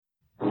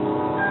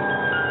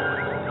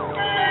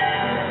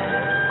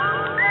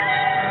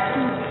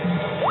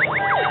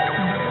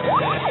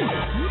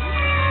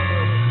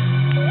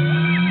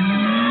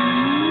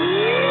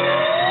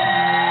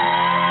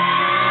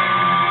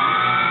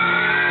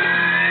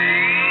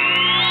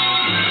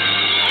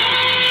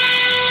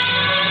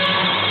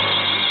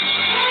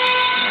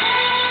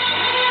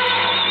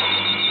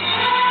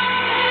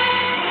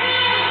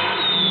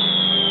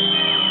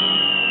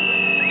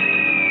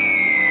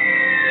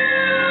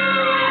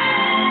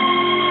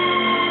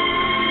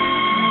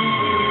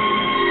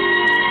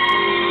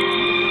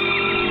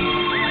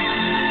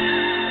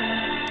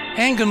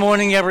And good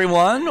morning,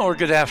 everyone, or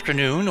good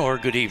afternoon, or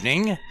good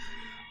evening,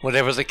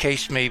 whatever the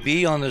case may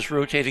be on this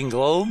rotating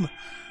globe.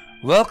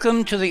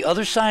 Welcome to the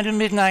other side of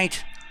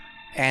midnight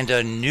and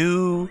a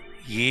new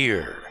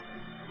year.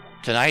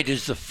 Tonight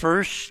is the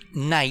first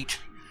night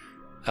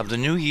of the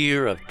new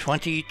year of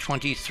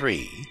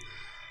 2023.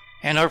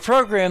 And our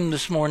program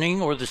this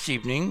morning, or this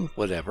evening,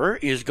 whatever,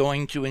 is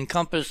going to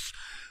encompass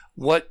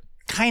what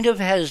kind of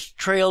has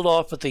trailed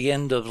off at the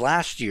end of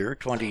last year,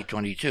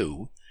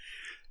 2022,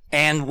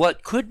 and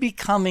what could be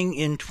coming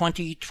in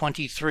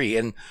 2023.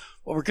 And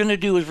what we're going to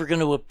do is we're going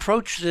to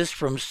approach this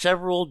from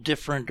several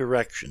different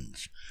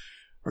directions.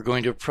 We're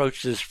going to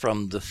approach this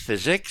from the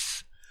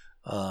physics,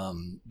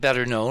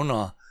 better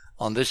known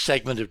on this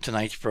segment of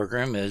tonight's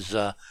program as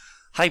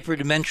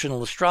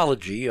hyperdimensional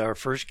astrology. Our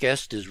first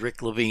guest is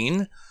Rick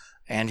Levine,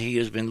 and he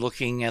has been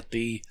looking at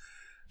the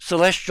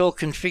celestial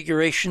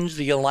configurations,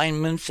 the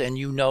alignments, and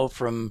you know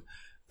from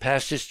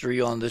past history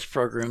on this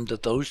program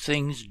that those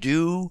things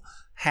do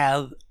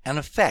have an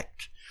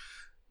effect.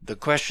 The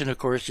question, of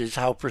course, is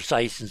how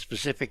precise and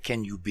specific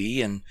can you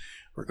be, and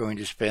we're going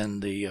to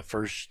spend the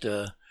first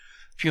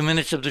few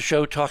minutes of the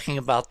show talking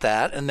about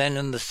that. And then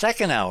in the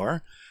second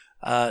hour,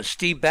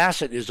 Steve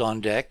Bassett is on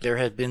deck. There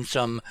have been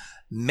some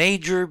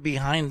major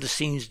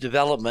behind-the-scenes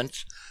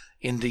developments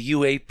in the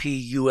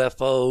UAP,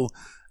 UFO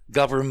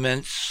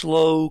government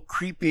slow,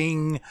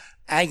 creeping,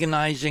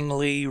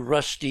 agonizingly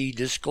rusty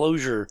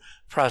disclosure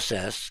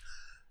process.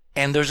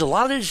 And there's a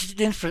lot of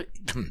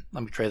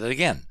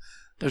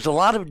There's a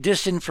lot of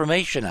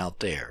disinformation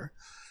out there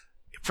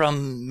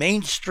from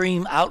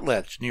mainstream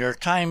outlets, New York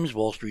Times,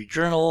 Wall Street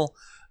Journal,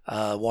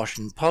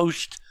 Washington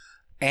Post,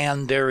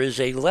 and there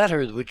is a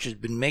letter which has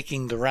been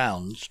making the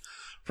rounds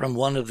from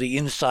one of the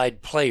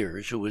inside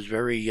players who was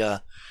very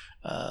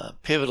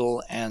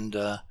pivotal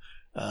and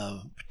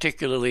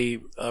particularly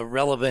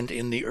relevant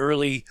in the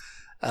early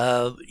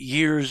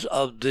years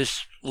of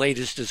this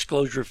latest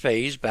disclosure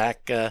phase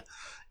back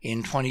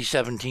in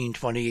 2017,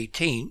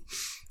 2018.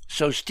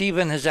 So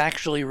Stephen has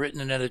actually written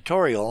an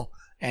editorial,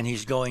 and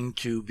he's going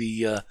to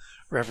be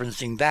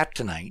referencing that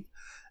tonight.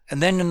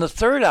 And then in the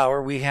third hour,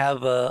 we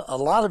have a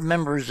lot of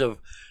members of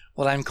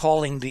what I'm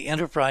calling the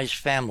Enterprise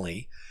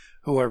family,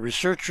 who are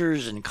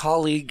researchers and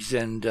colleagues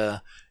and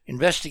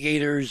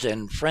investigators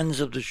and friends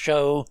of the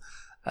show,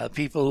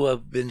 people who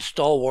have been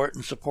stalwart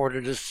and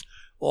supported us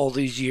all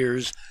these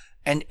years.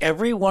 And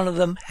every one of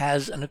them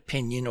has an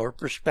opinion or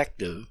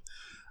perspective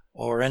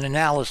or an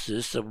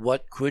analysis of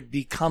what could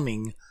be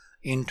coming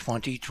in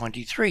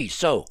 2023.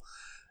 So,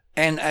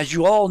 and as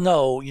you all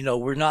know,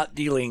 we're not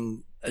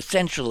dealing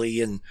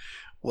essentially in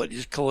what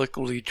is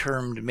colloquially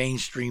termed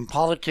mainstream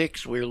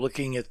politics. We're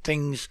looking at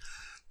things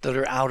that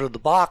are out of the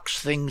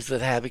box, things that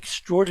have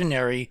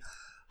extraordinary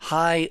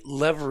high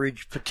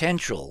leverage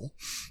potential,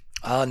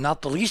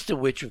 not the least of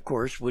which, of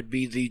course, would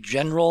be the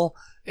general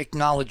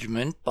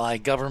acknowledgement by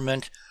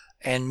government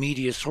and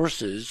media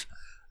sources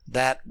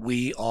that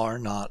we are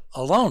not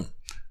alone,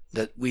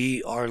 that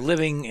we are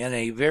living in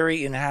a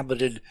very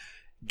inhabited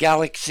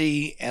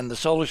galaxy, and the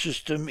solar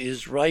system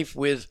is rife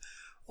with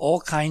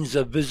all kinds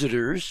of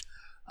visitors.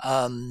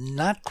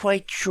 Not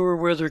quite sure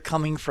where they're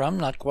coming from,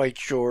 not quite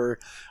sure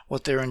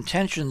what their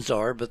intentions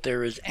are, but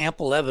there is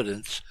ample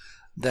evidence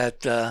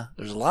that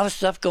there's a lot of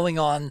stuff going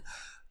on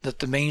that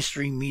the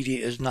mainstream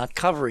media is not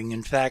covering.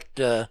 In fact,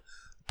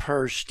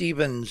 per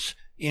Stephen's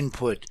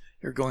input,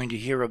 you're going to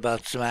hear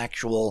about some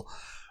actual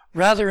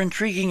rather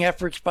intriguing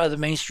efforts by the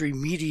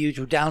mainstream media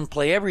to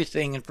downplay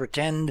everything and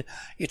pretend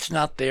it's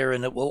not there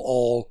and it will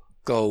all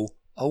go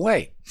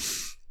away.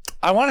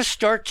 I want to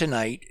start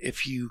tonight,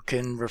 if you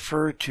can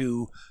refer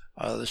to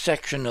the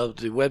section of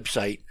the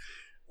website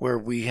where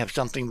we have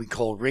something we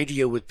call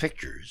Radio with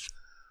Pictures.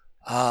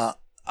 I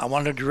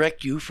want to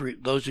direct you, for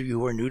those of you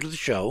who are new to the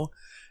show,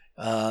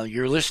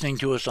 you're listening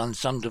to us on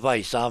some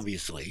device,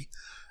 obviously.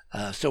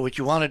 So what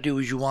you want to do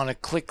is you want to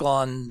click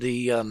on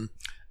the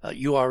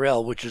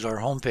URL, which is our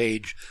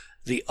homepage,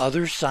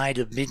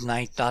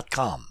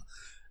 theothersideofmidnight.com.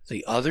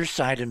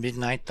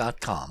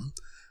 Theothersideofmidnight.com.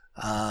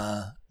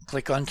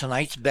 Click on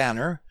tonight's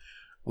banner,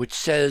 which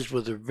says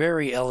with a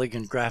very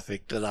elegant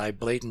graphic that I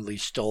blatantly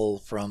stole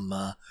from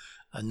a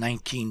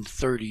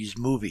 1930s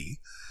movie,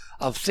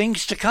 of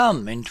things to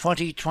come in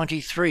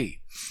 2023.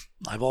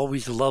 I've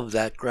always loved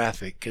that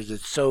graphic because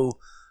it's so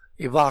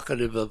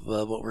evocative of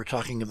what we're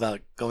talking about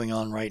going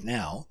on right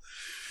now.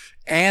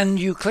 And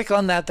you click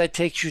on that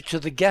takes you to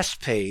the guest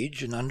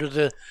page, and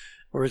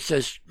where it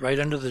says, right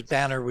under the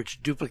banner,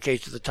 which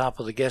duplicates at the top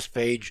of the guest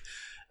page,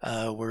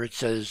 where it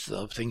says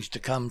of things to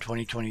come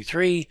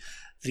 2023,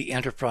 the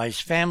Enterprise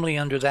family.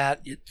 Under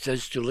that, it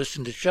says to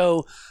listen to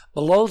show.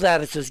 Below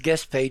that, it says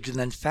guest page, and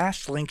then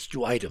fast links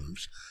to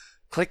items.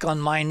 Click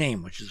on my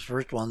name, which is the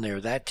first one there.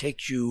 That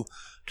takes you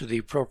to the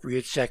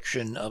appropriate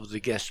section of the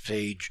guest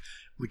page,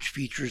 which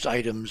features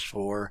items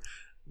for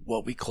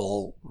what we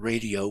call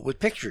Radio with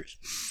Pictures.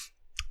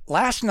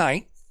 Last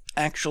night,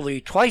 actually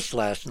twice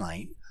last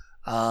night,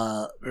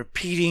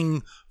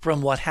 repeating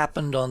from what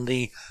happened on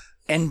the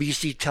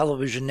NBC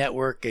television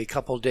network a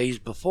couple days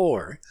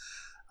before,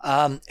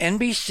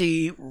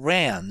 NBC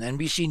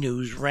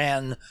News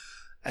ran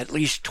at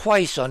least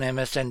twice on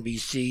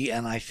MSNBC,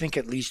 and I think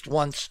at least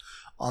once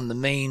on the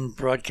main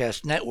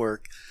broadcast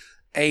network,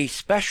 a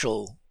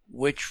special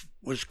which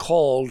was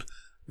called,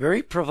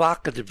 very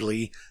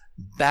provocatively,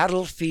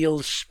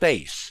 Battlefield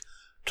Space,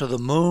 to the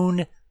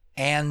Moon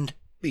and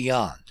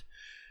Beyond.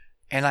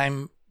 And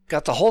I'm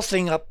got the whole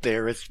thing up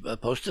there. It's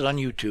posted on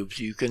YouTube,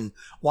 so you can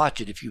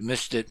watch it if you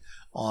missed it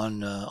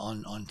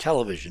on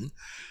television.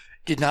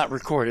 Did not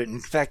record it. In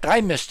fact,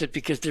 I missed it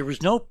because there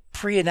was no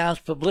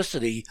pre-announced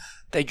publicity.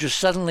 They just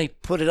suddenly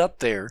put it up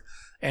there.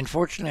 And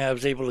fortunately, I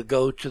was able to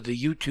go to the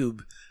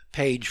YouTube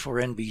page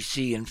for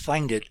NBC and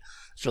find it.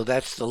 So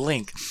that's the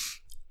link.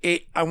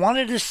 I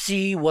wanted to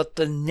see what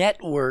the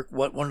network,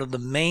 what one of the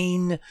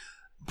main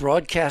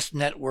broadcast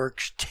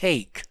networks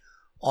take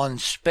on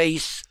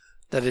space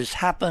that has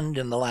happened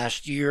in the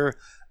last year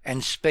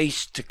and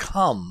space to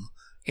come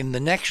in the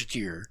next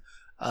year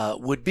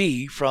would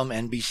be from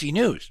NBC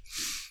News.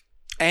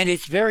 And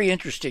it's very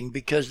interesting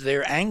because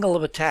their angle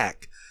of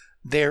attack,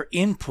 their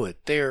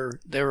input, their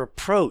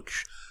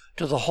approach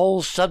to the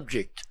whole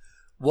subject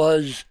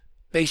was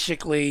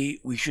basically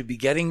we should be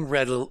getting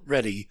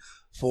ready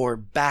for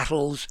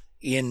battles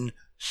in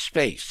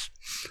space.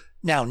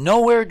 Now,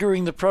 nowhere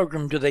during the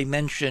program do they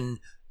mention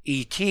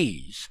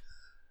ETs.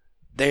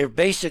 They're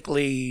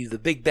basically, the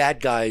big bad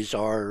guys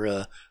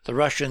are the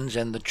Russians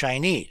and the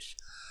Chinese.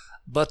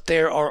 But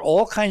there are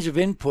all kinds of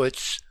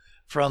inputs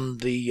from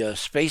the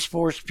Space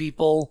Force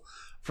people,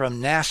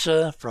 from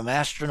NASA, from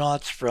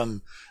astronauts,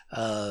 from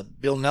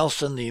Bill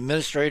Nelson, the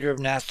administrator of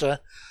NASA,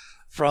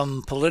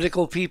 from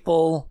political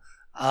people,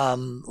 a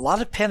lot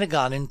of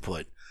Pentagon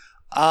input,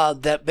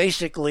 that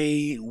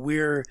basically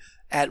we're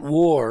at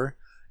war,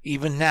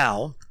 even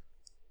now,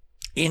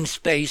 in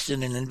space,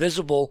 in an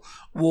invisible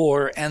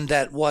war, and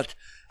that what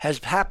has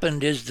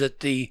happened is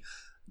that the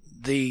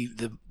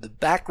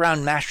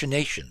background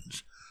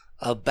machinations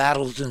of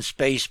battles in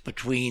space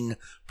between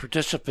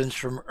participants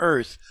from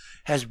Earth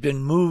has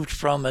been moved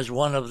from, as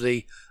one of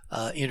the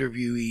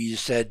interviewees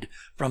said,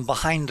 from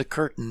behind the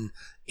curtain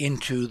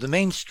into the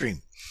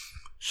mainstream.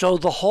 So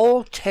the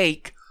whole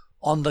take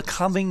on the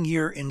coming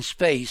year in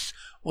space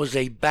was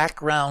a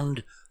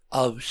background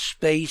of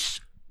space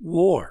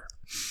war.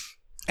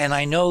 And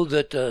I know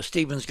that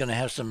Stephen's going to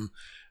have some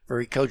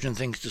very cogent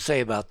things to say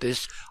about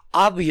this.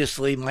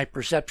 Obviously, my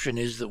perception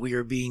is that we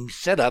are being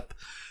set up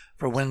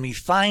for when we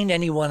find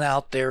anyone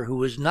out there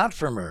who is not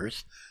from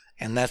Earth,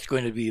 and that's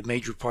going to be a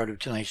major part of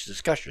tonight's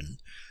discussion.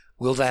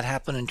 Will that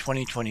happen in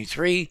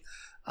 2023,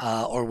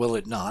 or will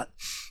it not?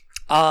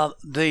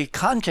 The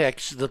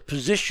context, the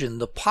position,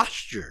 the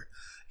posture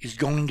is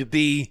going to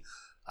be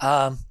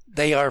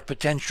they are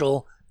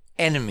potential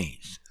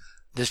enemies.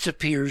 This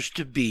appears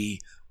to be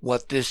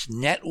what this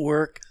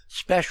network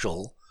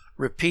special,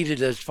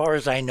 repeated as far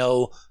as I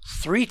know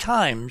 3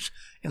 times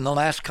in the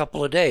last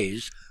couple of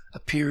days,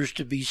 appears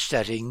to be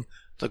setting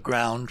the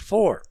ground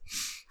for.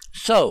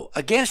 So,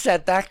 against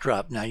that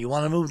backdrop, now you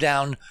want to move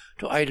down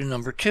to item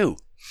number 2.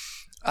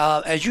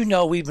 As you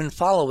know, we've been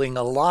following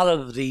a lot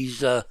of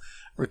these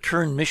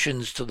return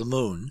missions to the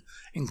moon,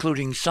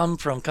 including some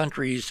from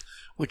countries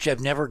which have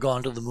never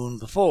gone to the moon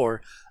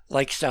before,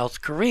 like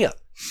South Korea.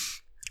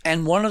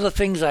 And one of the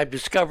things I've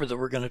discovered that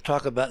we're going to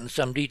talk about in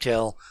some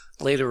detail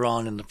later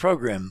on in the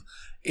program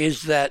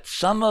is that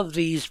some of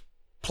these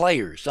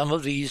players, some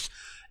of these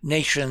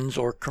nations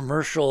or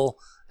commercial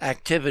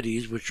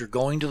activities which are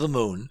going to the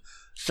moon,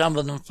 some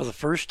of them for the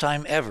first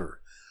time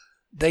ever,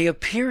 they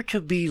appear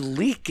to be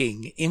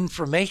leaking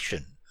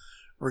information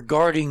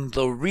regarding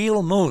the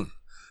real moon,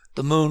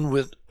 the moon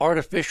with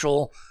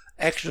artificial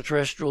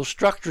extraterrestrial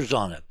structures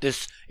on it,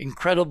 this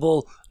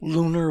incredible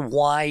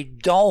lunar-wide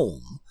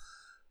dome.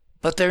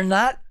 But they're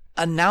not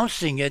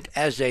announcing it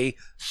as a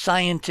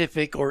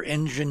scientific or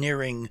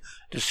engineering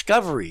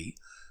discovery.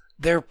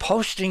 They're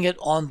posting it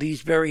on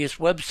these various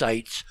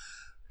websites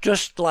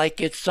just like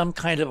it's some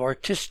kind of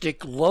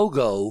artistic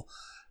logo,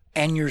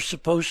 and you're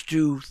supposed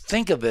to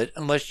think of it,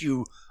 unless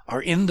you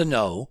are in the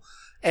know,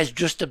 as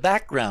just a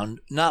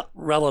background, not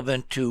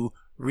relevant to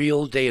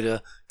real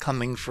data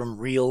coming from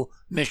real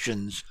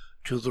missions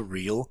to the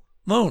real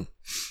moon.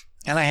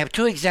 And I have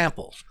 2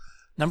 examples.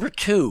 Number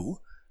 2,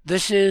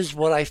 this is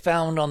what I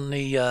found on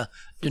the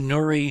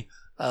Denuri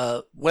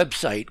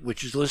website,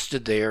 which is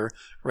listed there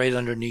right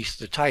underneath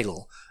the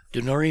title.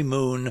 Denuri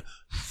Moon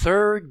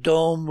Third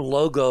Dome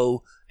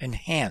Logo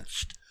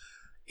Enhanced.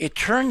 It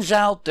turns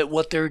out that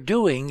what they're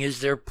doing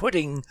is they're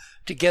putting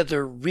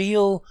together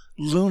real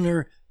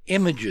lunar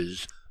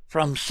images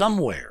from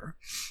somewhere.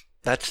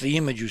 That's the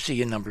image you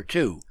see in number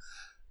 2.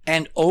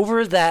 And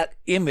over that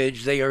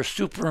image, they are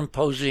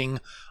superimposing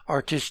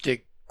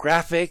artistic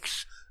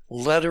graphics,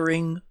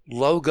 lettering,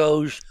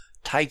 logos,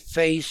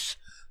 typeface,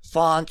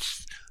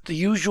 fonts, the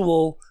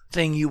usual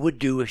thing you would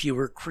do if you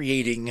were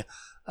creating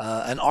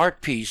an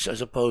art piece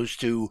as opposed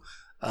to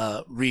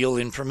real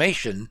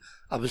information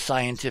of a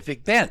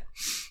scientific bent.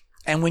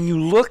 And when you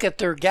look at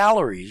their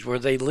galleries where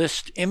they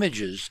list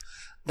images,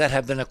 that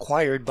have been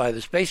acquired by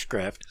the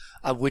spacecraft,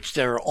 of which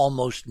there are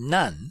almost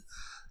none,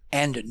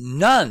 and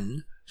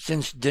none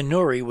since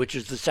Danuri, which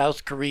is the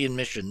South Korean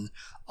mission,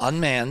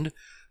 unmanned,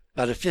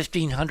 about a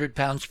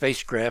 1,500-pound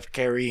spacecraft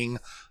carrying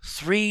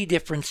 3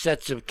 different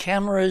sets of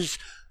cameras,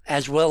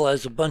 as well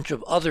as a bunch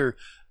of other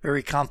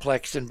very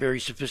complex and very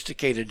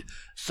sophisticated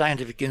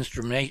scientific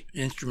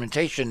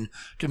instrumentation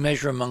to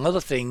measure, among other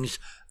things,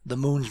 the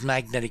moon's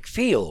magnetic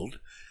field.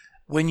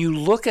 When you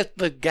look at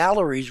the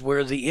galleries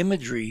where the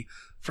imagery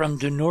from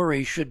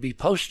Danuri should be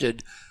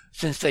posted,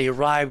 since they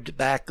arrived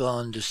back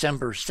on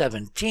December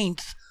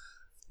 17th,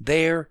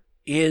 there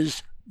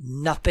is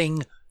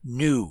nothing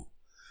new.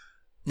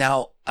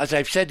 Now, as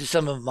I've said to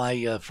some of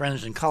my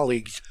friends and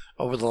colleagues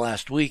over the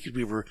last week,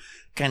 we were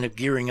kind of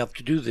gearing up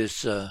to do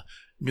this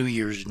New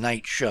Year's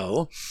night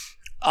show,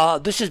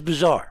 this is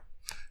bizarre.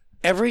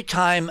 Every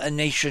time a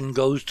nation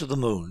goes to the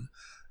moon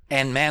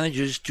and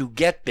manages to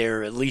get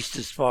there, at least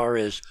as far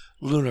as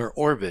lunar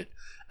orbit,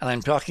 and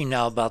I'm talking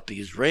now about the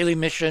Israeli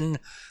mission,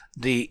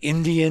 the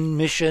Indian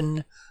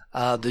mission,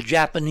 the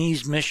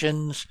Japanese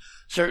missions,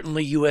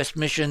 certainly U.S.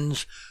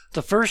 missions,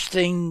 the first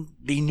thing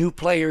the new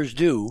players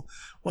do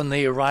when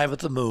they arrive at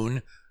the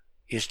moon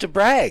is to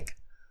brag.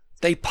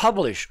 They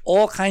publish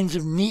all kinds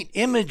of neat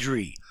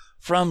imagery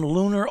from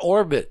lunar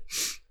orbit.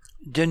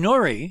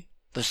 Danuri,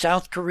 the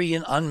South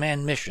Korean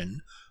unmanned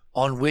mission,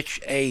 on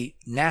which a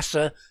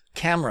NASA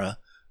camera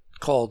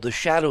called the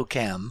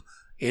ShadowCam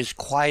is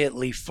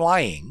quietly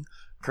flying,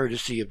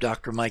 courtesy of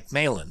Dr. Mike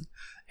Malin.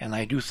 And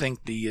I do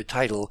think the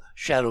title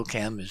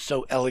ShadowCam is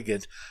so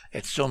elegant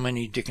at so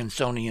many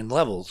Dickinsonian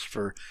levels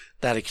for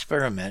that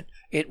experiment.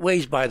 It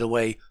weighs, by the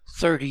way,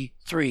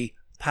 33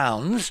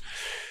 pounds.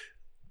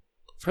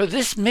 For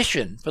this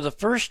mission, for the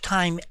first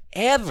time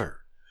ever,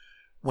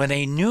 when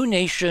a new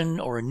nation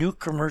or a new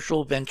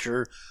commercial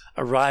venture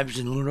arrives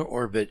in lunar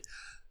orbit,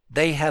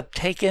 they have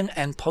taken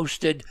and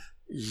posted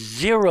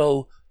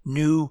 0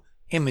 new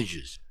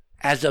images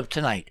as of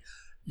tonight.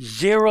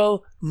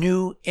 0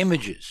 new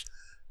images.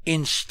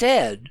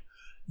 Instead,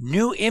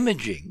 new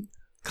imaging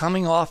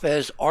coming off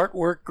as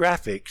artwork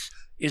graphics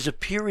is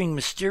appearing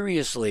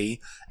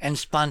mysteriously and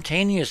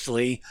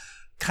spontaneously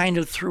kind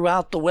of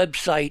throughout the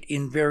website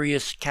in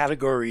various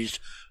categories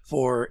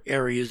for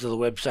areas of the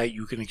website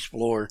you can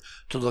explore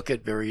to look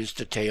at various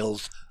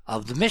details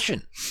of the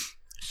mission.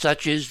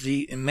 Such is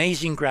the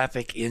amazing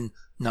graphic in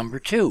number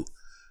 2.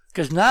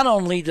 Because not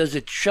only does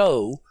it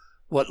show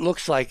what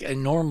looks like a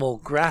normal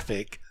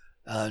graphic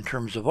in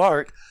terms of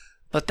art,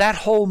 but that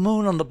whole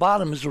moon on the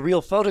bottom is a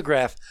real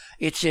photograph.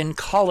 It's in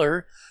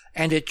color,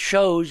 and it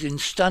shows in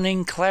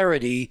stunning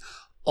clarity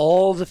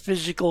all the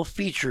physical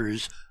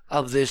features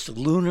of this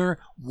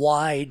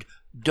lunar-wide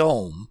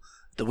dome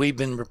that we've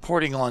been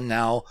reporting on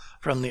now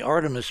from the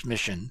Artemis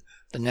mission,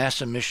 the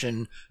NASA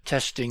mission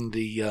testing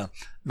the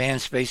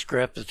manned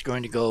spacecraft that's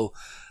going to go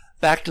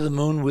back to the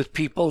moon with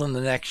people in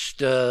the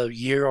next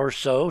year or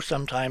so,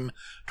 sometime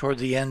toward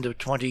the end of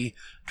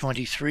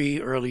 2023,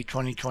 early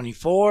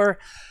 2024.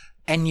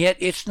 And yet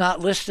it's not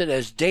listed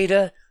as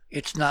data,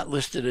 it's not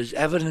listed as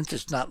evidence,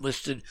 it's not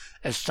listed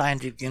as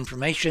scientific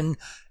information,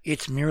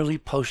 it's merely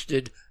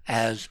posted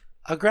as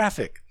a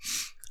graphic.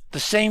 The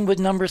same with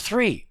number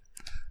 3.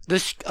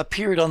 This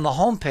appeared on the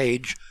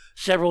homepage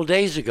several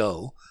days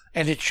ago,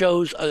 and it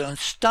shows an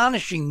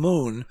astonishing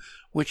moon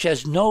which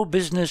has no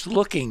business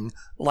looking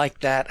like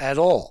that at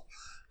all.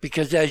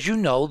 Because as you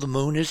know, the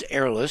moon is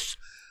airless,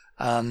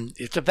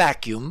 it's a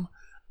vacuum.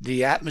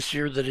 The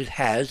atmosphere that it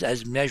has,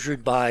 as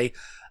measured by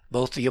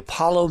both the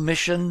Apollo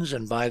missions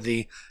and by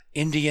the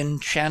Indian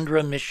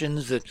Chandra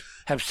missions that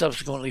have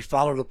subsequently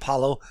followed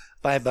Apollo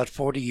by about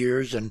 40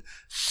 years and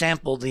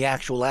sampled the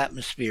actual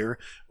atmosphere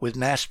with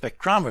mass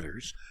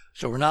spectrometers.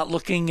 So we're not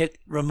looking at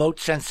remote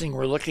sensing,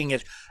 we're looking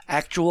at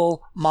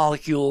actual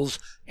molecules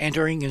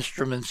entering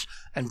instruments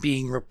and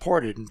being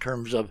reported in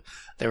terms of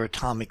their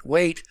atomic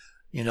weight,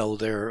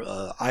 their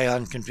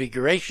ion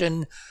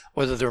configuration,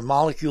 whether they're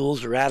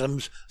molecules or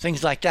atoms,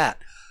 things like that.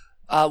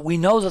 We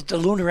know that the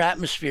lunar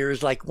atmosphere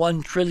is like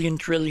 1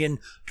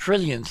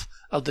 trillionth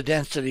of the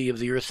density of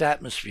the Earth's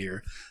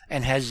atmosphere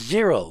and has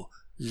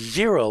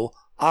zero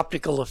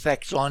optical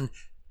effects on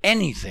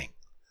anything,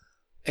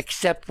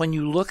 except when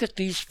you look at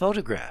these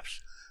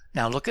photographs.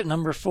 Now look at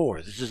number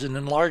 4. This is an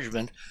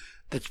enlargement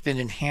that's been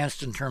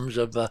enhanced in terms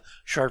of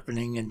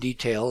sharpening and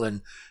detail,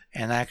 and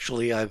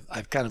actually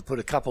I've kind of put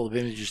a couple of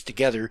images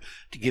together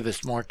to give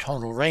us more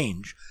tonal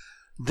range.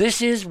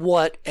 This is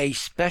what a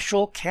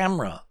special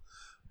camera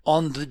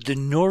on the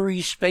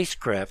Danuri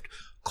spacecraft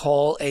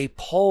call a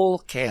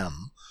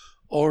PolCam,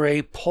 or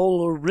a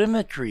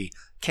polarimetry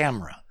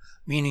camera,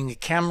 meaning a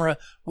camera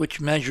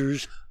which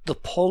measures the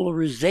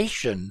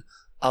polarization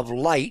of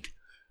light.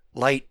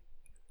 Light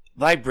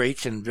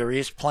vibrates in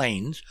various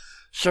planes.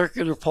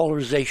 Circular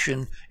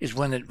polarization is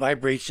when it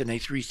vibrates in a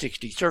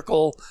 360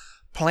 circle.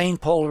 Plane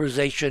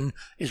polarization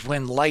is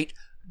when light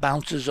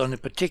bounces on a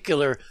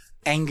particular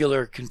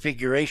angular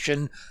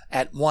configuration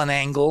at one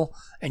angle,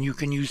 and you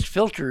can use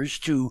filters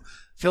to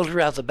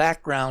filter out the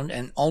background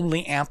and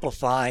only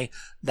amplify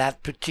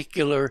that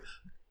particular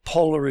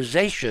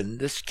polarization.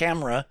 This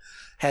camera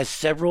has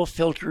several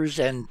filters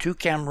and 2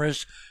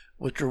 cameras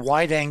which are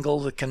wide angle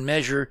that can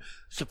measure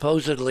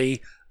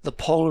supposedly the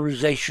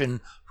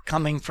polarization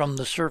coming from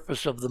the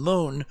surface of the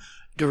moon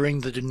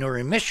during the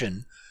Denuri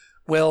mission.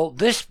 Well,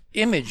 this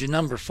image,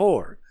 number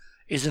 4,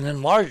 is an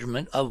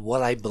enlargement of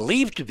what I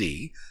believe to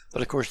be,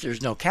 but of course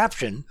there's no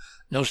caption,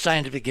 no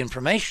scientific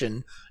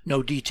information,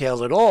 no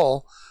detail at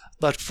all,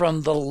 but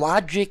from the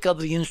logic of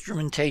the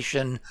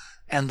instrumentation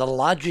and the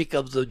logic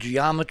of the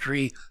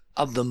geometry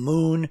of the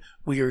moon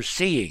we are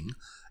seeing,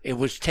 it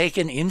was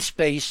taken in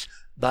space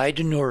by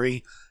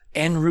Denuri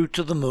en route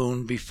to the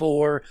moon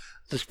before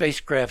the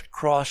spacecraft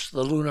crossed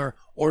the lunar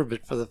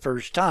orbit for the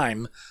first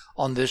time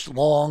on this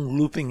long,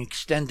 looping,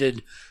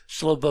 extended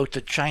slow boat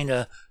to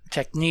China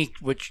technique,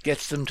 which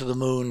gets them to the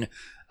moon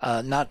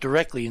not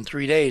directly in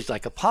 3 days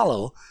like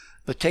Apollo,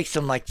 but takes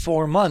them like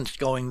 4 months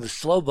going the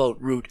slow boat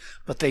route,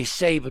 but they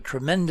save a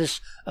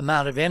tremendous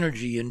amount of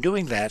energy in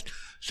doing that,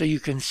 so you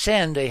can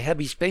send a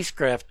heavy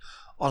spacecraft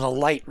on a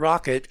light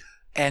rocket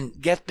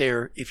and get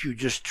there if you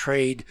just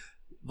trade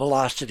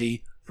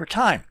velocity for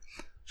time.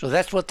 So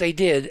that's what they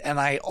did, and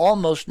I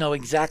almost know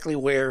exactly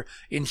where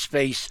in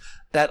space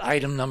that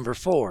item number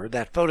 4,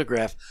 that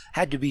photograph,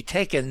 had to be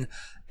taken,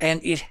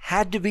 and it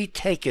had to be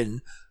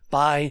taken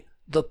by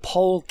the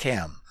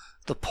PolCam,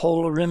 the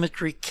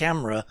polarimetry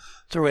camera,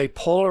 through a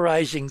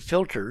polarizing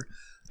filter.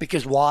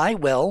 Because why?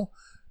 Well,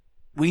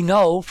 we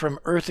know from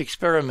Earth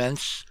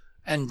experiments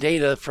and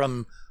data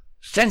from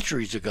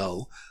centuries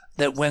ago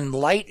that when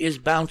light is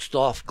bounced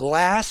off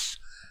glass,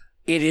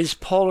 it is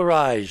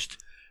polarized,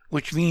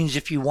 which means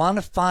if you want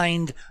to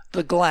find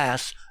the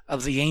glass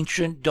of the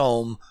ancient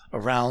dome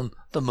around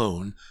the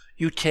moon,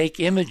 you take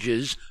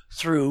images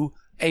through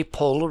a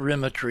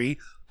polarimetry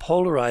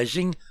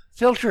polarizing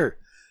filter,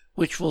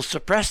 which will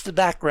suppress the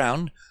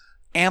background,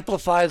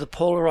 amplify the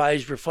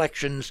polarized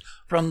reflections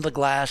from the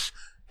glass,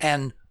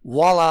 and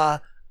voila,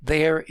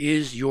 there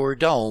is your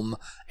dome.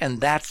 And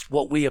that's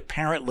what we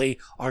apparently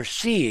are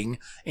seeing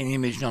in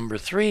image number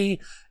 3,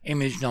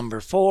 image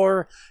number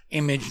 4,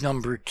 image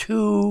number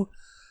 2,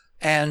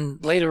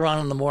 and later on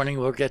in the morning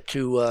we'll get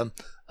to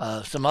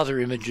some other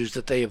images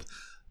that they have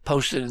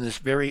posted in this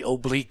very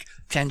oblique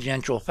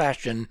tangential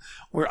fashion,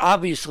 where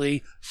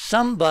obviously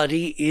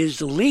somebody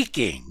is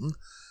leaking,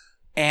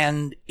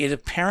 and it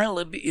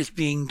apparently is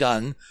being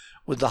done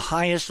with the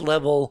highest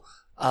level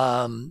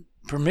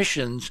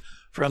permissions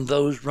from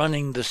those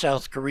running the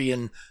South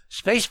Korean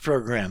space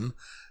program,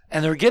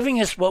 and they're giving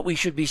us what we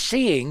should be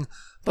seeing,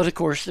 but of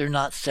course they're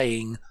not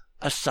saying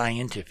a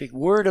scientific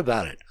word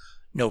about it.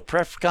 No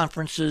press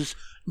conferences,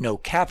 no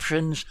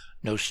captions,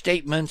 no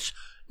statements,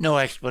 no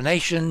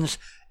explanations.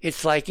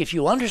 It's like if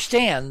you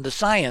understand the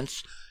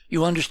science,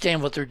 you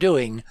understand what they're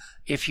doing.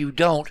 If you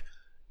don't,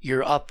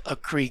 you're up a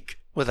creek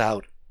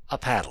without a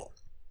paddle.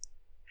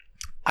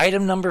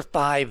 Item number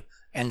 5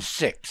 and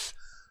 6.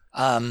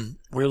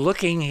 We're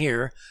looking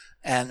here,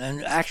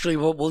 and actually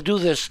we'll do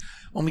this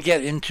when we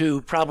get into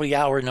probably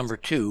hour number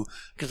 2,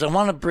 because I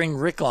want to bring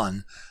Rick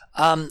on.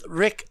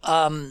 Rick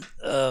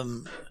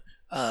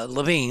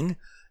Levine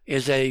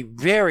is a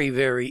very,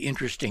 very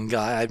interesting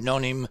guy. I've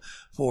known him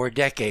for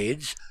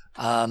decades.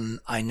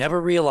 I never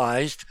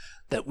realized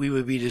that we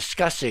would be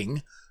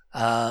discussing,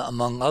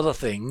 among other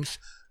things,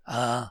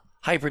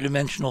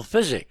 hyperdimensional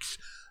physics.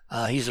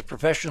 He's a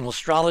professional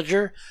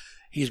astrologer.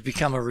 He's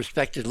become a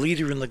respected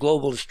leader in the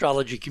global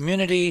astrology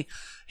community.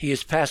 He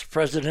is past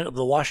president of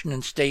the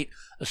Washington State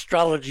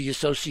Astrology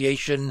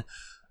Association,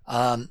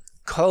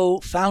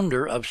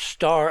 co-founder of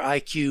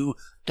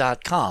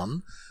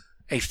StarIQ.com,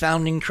 a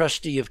founding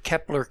trustee of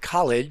Kepler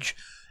College,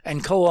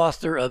 and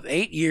co-author of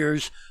 8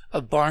 years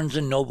of Barnes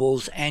 &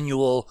 Noble's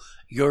annual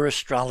Your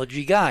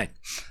Astrology Guide.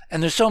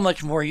 And there's so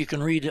much more you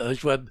can read at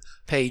his web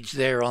page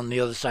there on The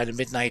Other Side of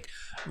Midnight.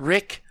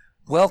 Rick,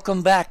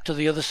 welcome back to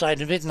The Other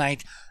Side of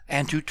Midnight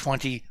and to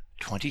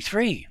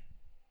 2023.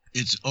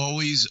 It's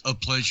always a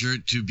pleasure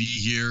to be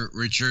here,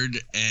 Richard,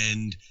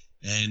 and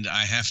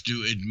I have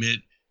to admit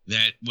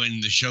that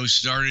when the show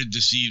started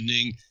this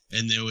evening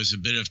and there was a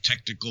bit of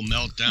technical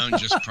meltdown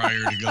just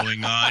prior to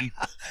going on,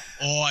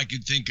 all I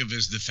could think of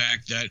is the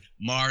fact that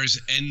Mars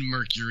and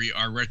Mercury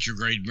are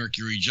retrograde.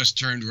 Mercury just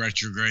turned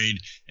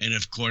retrograde, and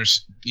of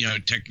course,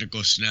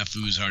 technical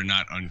snafus are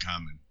not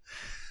uncommon.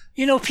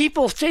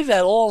 People say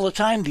that all the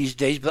time these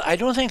days, but I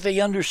don't think they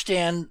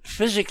understand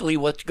physically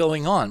what's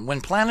going on.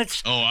 When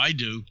planets... Oh, I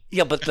do.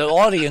 Yeah, but the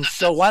audience...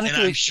 So why don't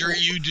and I'm sure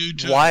you do,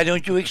 too. Why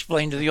don't you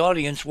explain to the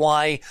audience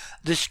why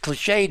this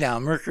cliche now,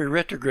 Mercury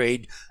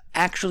retrograde,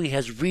 actually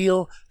has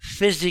real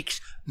physics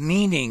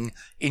meaning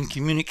in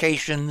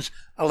communications,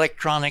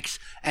 electronics,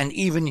 and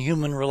even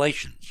human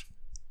relations?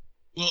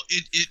 Well,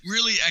 it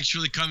really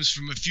actually comes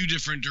from a few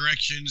different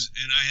directions,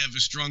 and I have a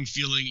strong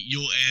feeling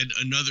you'll add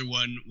another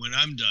one when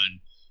I'm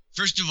done.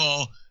 First of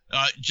all,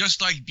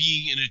 just like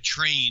being in a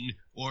train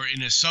or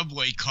in a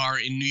subway car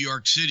in New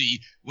York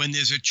City, when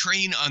there's a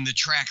train on the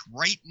track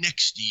right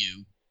next to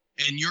you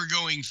and you're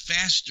going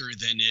faster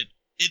than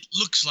it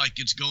looks like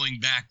it's going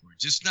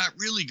backwards. It's not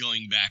really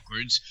going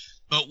backwards,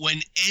 but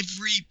when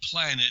every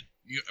planet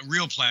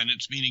real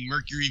planets, meaning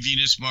Mercury,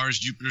 Venus, Mars,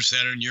 Jupiter,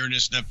 Saturn,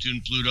 Uranus,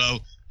 Neptune, Pluto,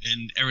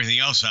 and everything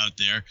else out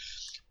there,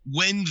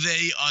 when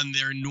they, on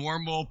their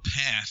normal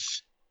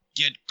path,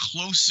 get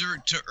closer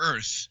to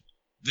Earth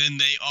than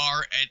they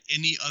are at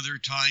any other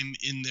time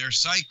in their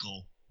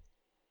cycle,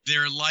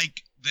 they're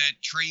like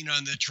that train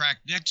on the track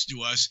next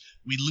to us.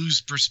 We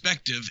lose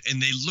perspective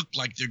and they look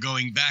like they're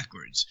going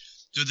backwards.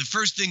 So the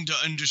first thing to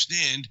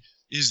understand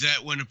is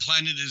that when a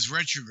planet is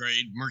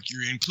retrograde,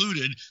 Mercury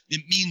included,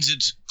 it means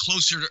it's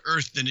closer to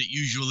Earth than it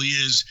usually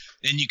is.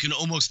 And you can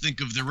almost think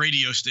of the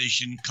radio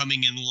station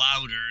coming in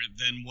louder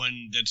than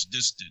one that's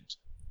distant.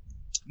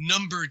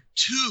 Number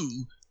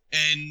two,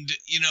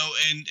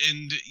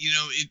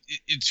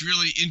 it's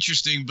really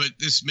interesting, but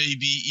this may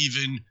be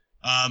even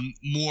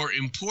more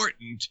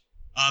important,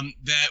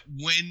 that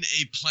when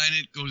a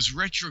planet goes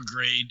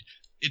retrograde,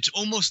 it's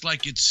almost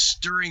like it's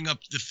stirring up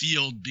the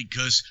field,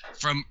 because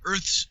from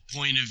Earth's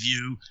point of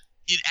view,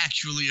 it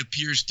actually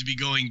appears to be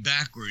going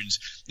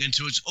backwards. And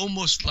so it's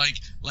almost like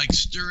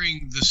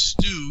stirring the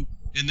stew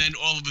and then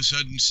all of a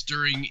sudden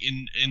stirring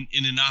in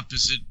an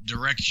opposite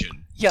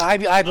direction. Yeah,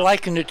 I'd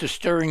liken it to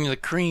stirring the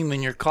cream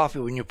in your coffee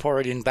when you pour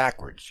it in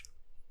backwards.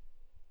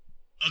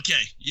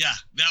 Okay, yeah,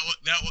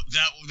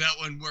 that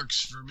one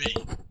works for me.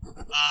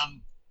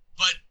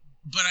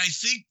 But I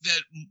think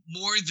that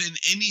more than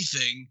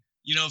anything,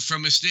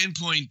 from a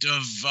standpoint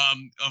of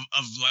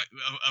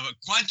a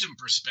quantum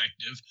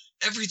perspective,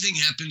 everything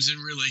happens in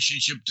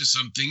relationship to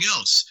something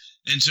else.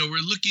 And so we're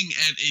looking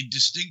at a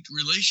distinct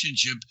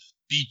relationship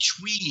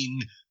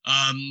between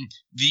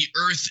the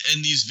Earth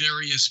and these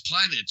various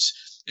planets.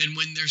 And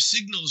when their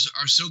signals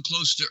are so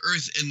close to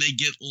Earth and they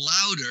get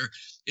louder,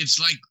 it's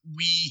like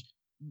we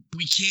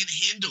can't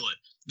handle it.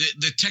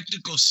 The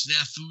technical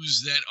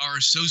snafus that are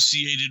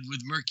associated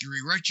with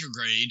Mercury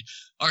retrograde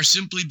are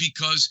simply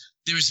because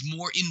there's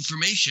more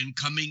information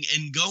coming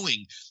and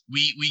going.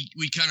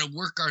 We kind of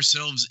work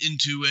ourselves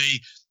into a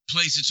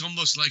place. It's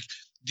almost like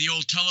the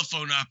old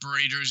telephone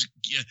operators.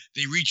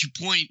 They reach a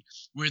point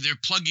where they're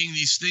plugging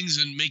these things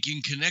and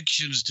making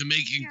connections to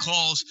making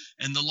calls,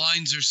 and the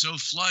lines are so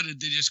flooded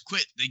they just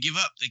quit. They give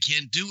up. They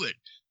can't do it.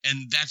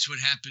 And that's what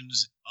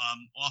happens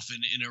often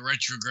in a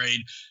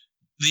retrograde.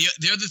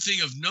 The other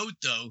thing of note,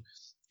 though,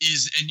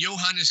 is, and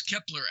Johannes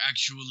Kepler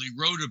actually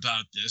wrote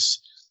about this,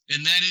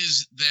 and that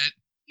is that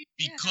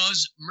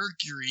because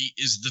Mercury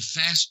is the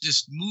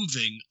fastest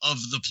moving of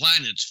the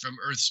planets from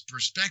Earth's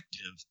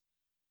perspective,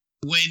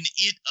 when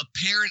it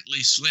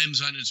apparently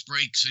slams on its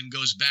brakes and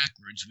goes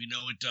backwards, we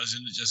know it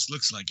doesn't, it just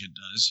looks like it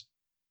does.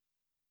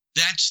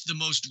 That's the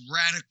most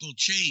radical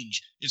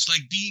change. It's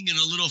like being in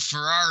a little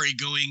Ferrari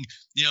going,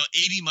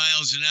 80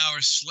 miles an hour,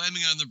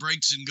 slamming on the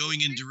brakes and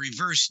going into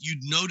reverse,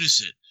 you'd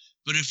notice it.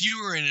 But if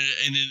you were in an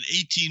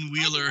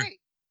 18-wheeler,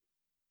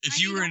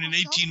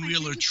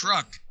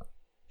 truck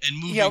and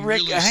moving, yeah,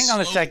 Rick, really hang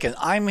on a slow, second.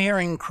 I'm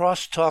hearing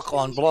crosstalk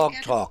on Blog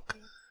Talk,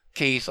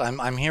 Keith.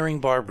 I'm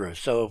hearing Barbara.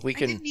 So if we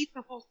can, I didn't need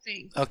the whole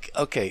thing.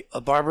 Okay,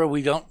 Barbara,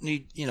 we don't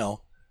need.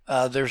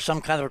 There's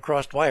some kind of a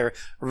crossed wire.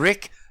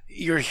 Rick,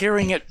 you're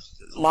hearing it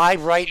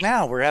live right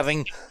now. We're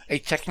having a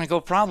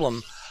technical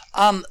problem.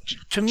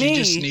 To me,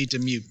 you just need to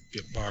mute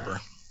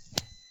Barbara.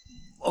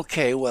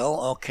 Okay,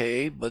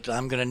 but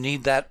I'm going to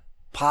need that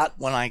pot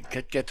when I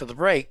get to the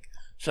break.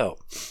 So,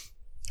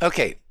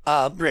 okay,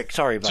 Rick,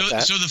 sorry about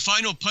that. So the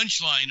final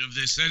punchline of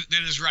this,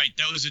 that is right.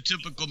 That was a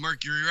typical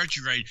Mercury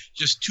retrograde,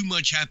 just too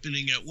much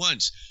happening at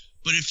once.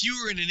 But if you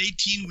were in an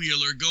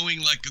 18-wheeler going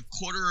like a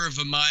quarter of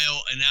a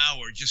mile an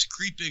hour, just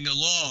creeping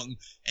along,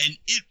 and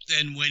it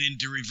then went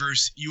into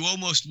reverse, you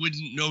almost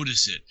wouldn't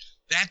notice it.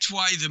 That's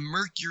why the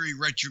Mercury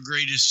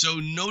retrograde is so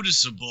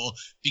noticeable,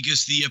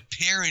 because the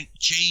apparent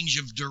change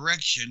of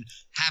direction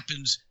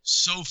happens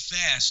so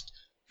fast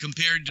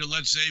compared to,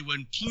 let's say,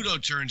 when Pluto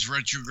turns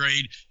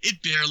retrograde, it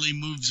barely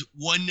moves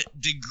 1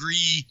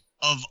 degree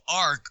of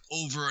arc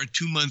over a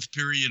 2-month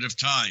period of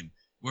time.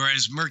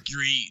 Whereas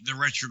Mercury, the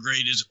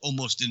retrograde, is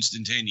almost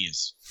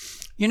instantaneous.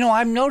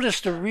 I've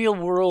noticed a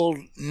real-world,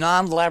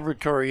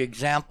 non-laboratory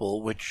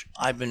example, which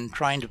I've been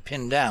trying to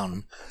pin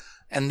down,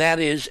 and that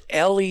is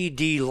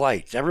LED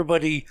lights.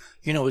 Everybody,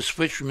 has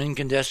switched from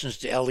incandescents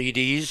to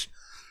LEDs.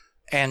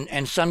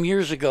 And some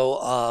years ago,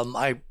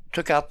 I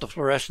took out the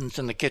fluorescents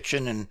in the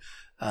kitchen and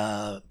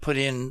put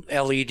in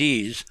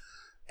LEDs.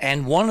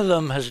 And one of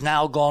them has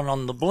now gone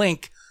on the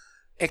blink,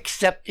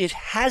 except it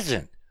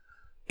hasn't.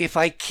 If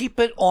I keep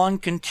it on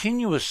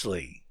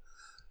continuously,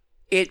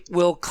 it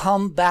will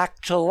come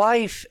back to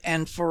life,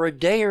 and for a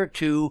day or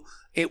two,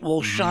 it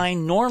will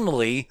shine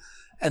normally,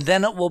 and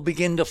then it will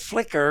begin to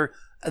flicker,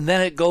 and then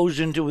it goes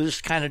into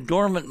this kind of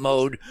dormant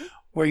mode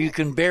where you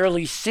can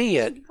barely see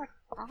it,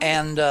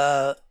 and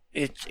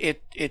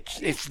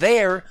it's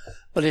there,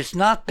 but it's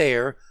not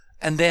there.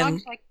 And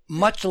then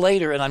much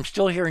later, and I'm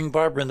still hearing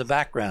Barbara in the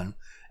background,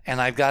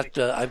 and I've got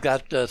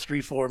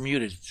 3-4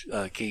 muted,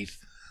 Keith.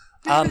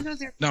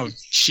 No,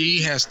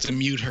 she has to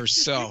mute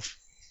herself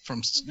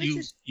from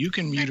you. You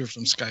can mute her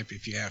from Skype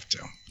if you have to.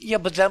 Yeah,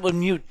 but that would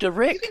mute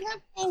Rick. You can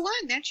have full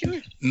one. That's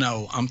yours.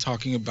 No, I'm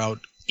talking about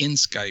in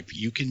Skype.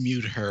 You can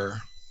mute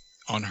her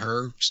on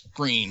her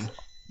screen,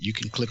 you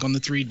can click on the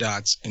three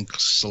dots and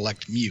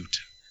select mute.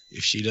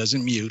 If she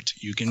doesn't mute,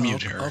 you can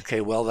mute her. Okay,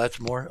 well, that's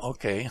more.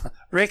 Okay.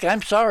 Rick,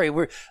 I'm sorry.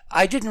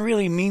 I didn't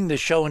really mean the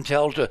show and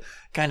tell to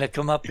kind of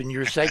come up in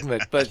your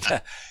segment,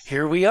 but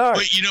here we are.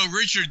 But,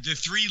 Richard, the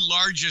three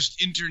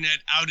largest internet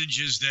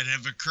outages that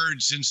have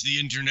occurred since the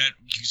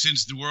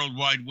World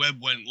Wide Web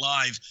went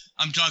live,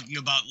 I'm talking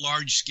about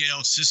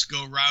large-scale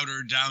Cisco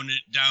router down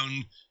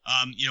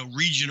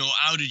regional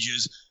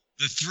outages.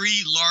 The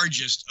three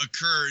largest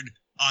occurred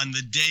on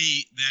the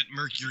day that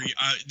Mercury,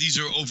 these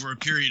are over a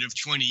period of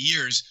 20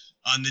 years,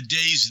 on the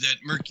days that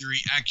Mercury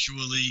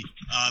actually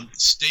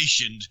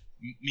stationed,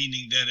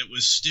 meaning that it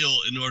was still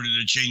in order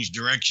to change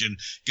direction.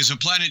 Because a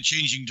planet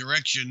changing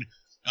direction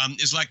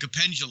is like a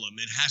pendulum.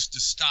 It has to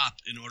stop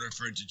in order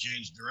for it to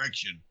change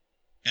direction.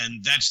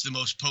 And that's the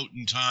most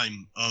potent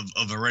time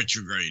of a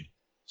retrograde.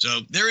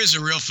 So there is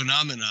a real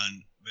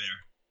phenomenon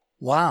there.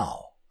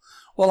 Wow.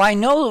 Well, I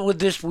know with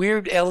this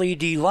weird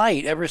LED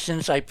light, ever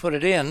since I put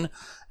it in,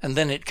 and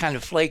then it kind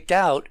of flaked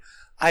out,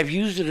 I've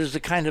used it as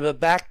a kind of a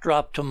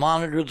backdrop to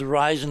monitor the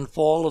rise and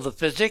fall of the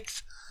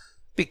physics,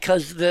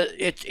 because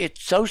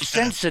it's so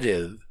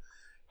sensitive.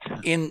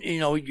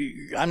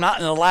 I'm not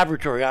in a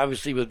laboratory,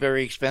 obviously, with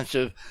very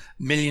expensive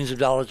millions of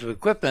dollars of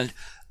equipment,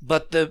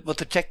 but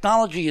the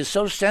technology is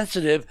so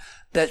sensitive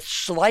that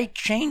slight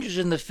changes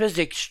in the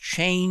physics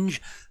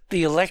change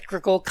the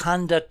electrical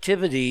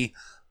conductivity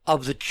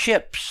of the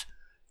chips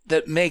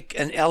that make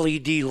an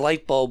LED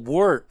light bulb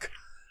work.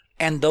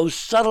 And those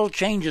subtle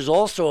changes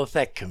also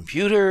affect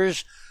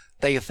computers.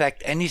 They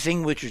affect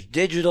anything which is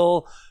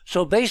digital.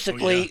 So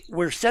basically,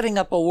 we're setting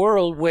up a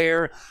world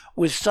where,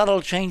 with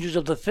subtle changes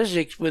of the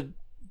physics, with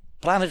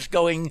planets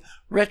going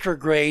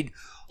retrograde,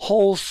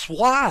 whole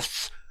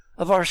swaths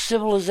of our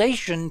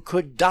civilization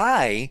could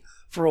die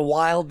for a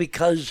while,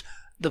 because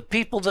the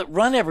people that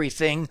run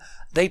everything,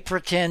 they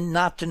pretend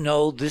not to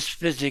know this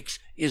physics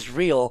is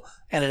real,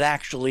 and it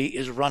actually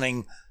is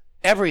running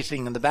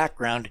everything in the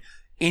background,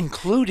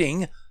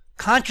 including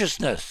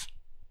consciousness.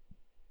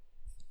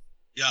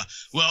 Yeah,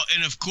 well,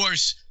 and of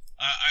course,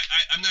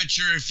 I'm not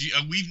sure if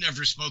we've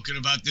never spoken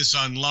about this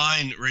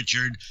online,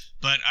 Richard,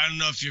 but I don't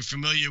know if you're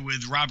familiar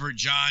with Robert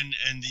John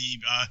and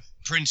the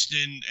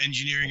Princeton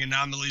Engineering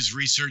Anomalies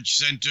Research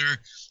Center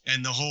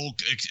and the whole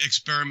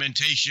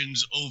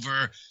experimentations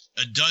over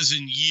a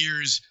dozen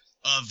years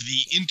of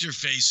the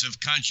interface of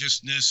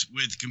consciousness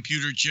with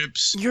computer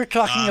chips. You're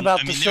talking about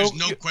there's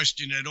no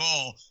question at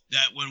all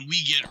that when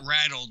we get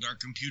rattled, our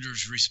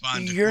computers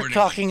respond accordingly. You're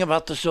talking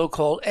about the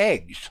so-called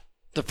eggs,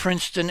 the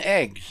Princeton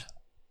eggs,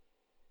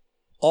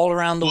 all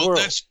around the world.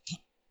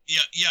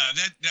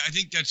 I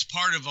think that's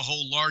part of a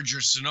whole larger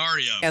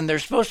scenario. And they're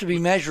supposed to be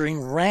measuring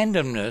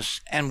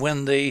randomness, and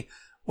when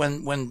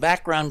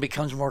background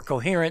becomes more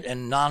coherent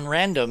and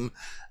non-random,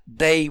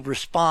 they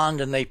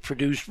respond and they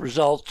produce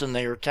results, and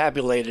they are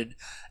tabulated.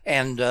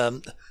 And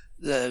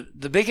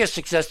the biggest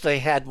success they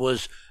had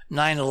was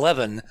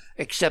 9/11,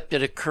 except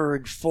it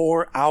occurred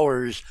 4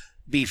 hours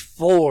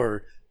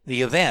before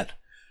the event,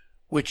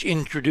 which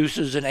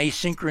introduces an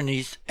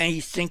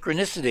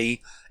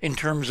asynchronicity in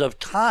terms of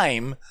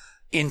time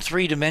in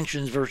 3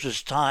 dimensions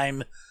versus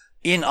time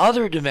in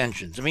other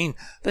dimensions. I mean,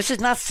 this is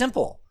not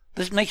simple.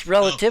 This makes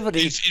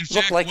relativity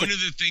look like one of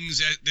the things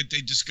that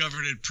they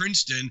discovered at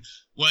Princeton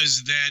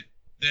was that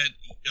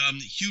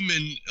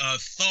human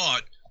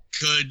thought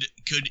could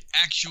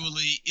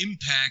actually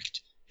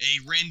impact a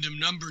random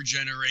number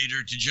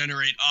generator to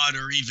generate odd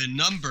or even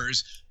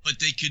numbers, but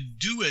they could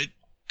do it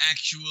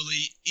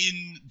actually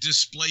in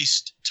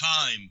displaced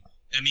time.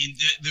 I mean,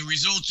 the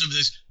results of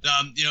this,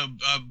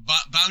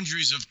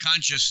 boundaries of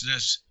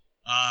consciousness,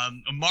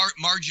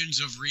 margins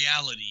of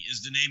reality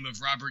is the name of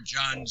Robert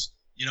John's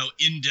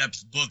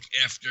in-depth book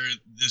after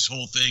this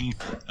whole thing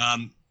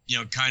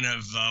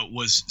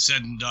was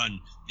said and done.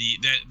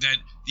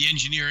 The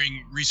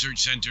Engineering Research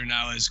Center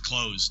now is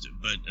closed,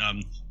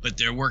 but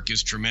their work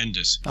is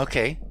tremendous.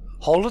 Okay,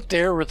 hold it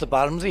there. We're at the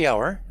bottom of the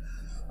hour.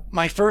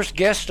 My first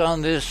guest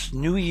on this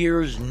New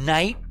Year's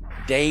night,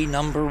 day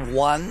number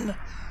 1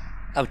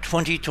 of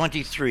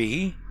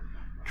 2023,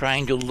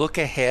 trying to look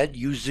ahead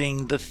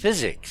using the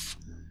physics,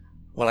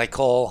 what I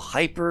call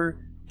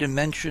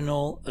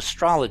hyperdimensional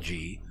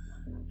astrology,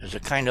 as a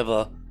kind of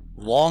a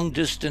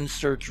long-distance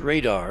search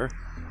radar,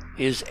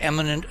 is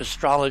eminent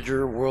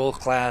astrologer,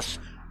 world-class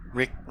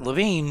Rick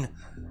Levine.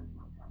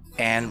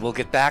 And we'll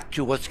get back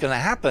to what's going to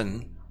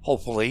happen,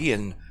 hopefully,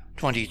 in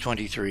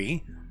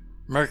 2023.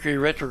 Mercury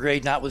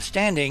retrograde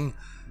notwithstanding.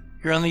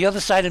 You're on the other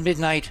side of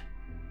midnight.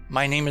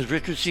 My name is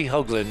Richard C.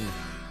 Hoagland.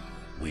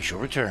 We shall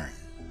return.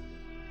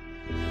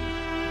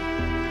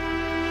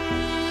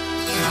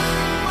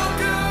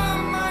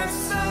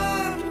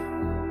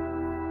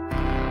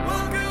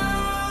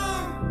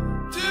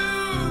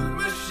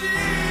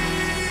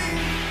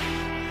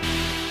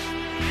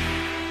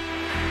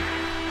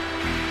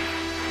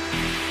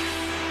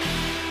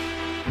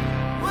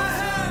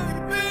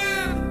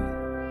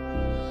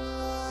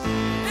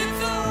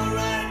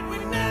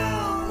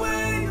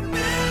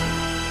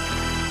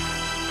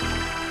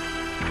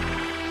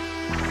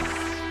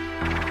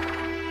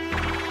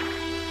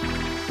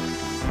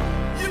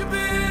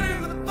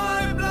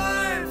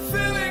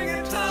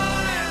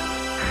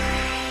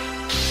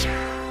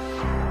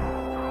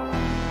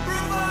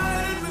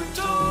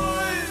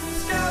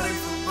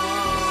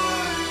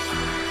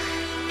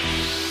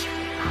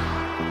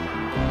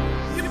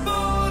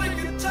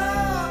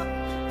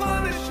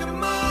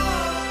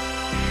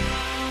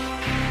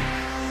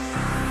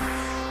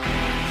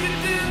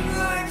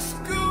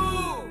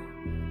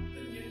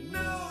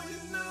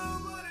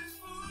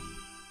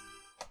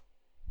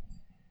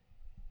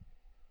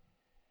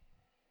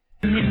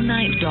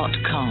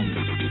 theothersideofmidnight.com.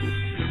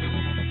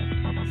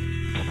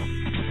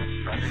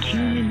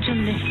 Tune in to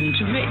listen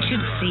to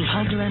Richard C.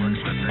 Hogland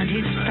and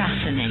his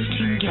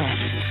fascinating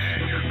guests.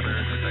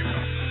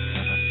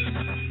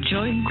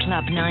 Join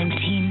Club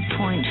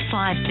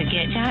 19.5 to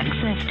get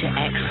access to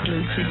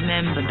exclusive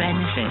member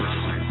benefits.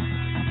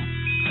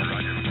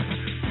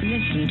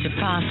 Listen to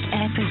past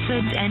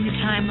episodes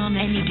anytime on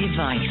any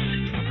device.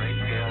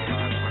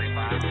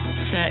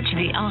 Search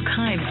the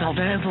archives of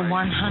over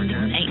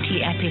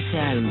 180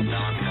 episodes.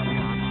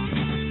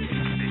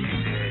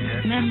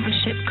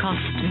 Membership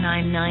costs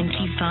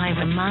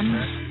 $9.95 a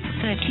month,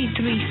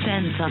 33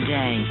 cents a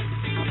day.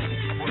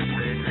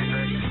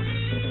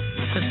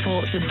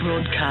 Support the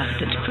broadcast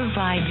that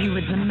provides you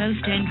with the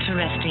most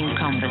interesting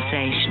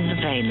conversation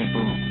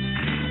available.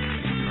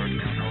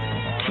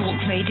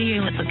 Talk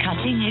radio at the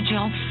cutting edge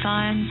of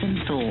science and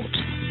thought.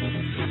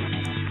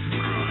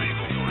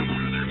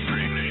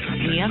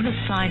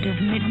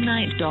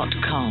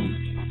 theothersideofmidnight.com.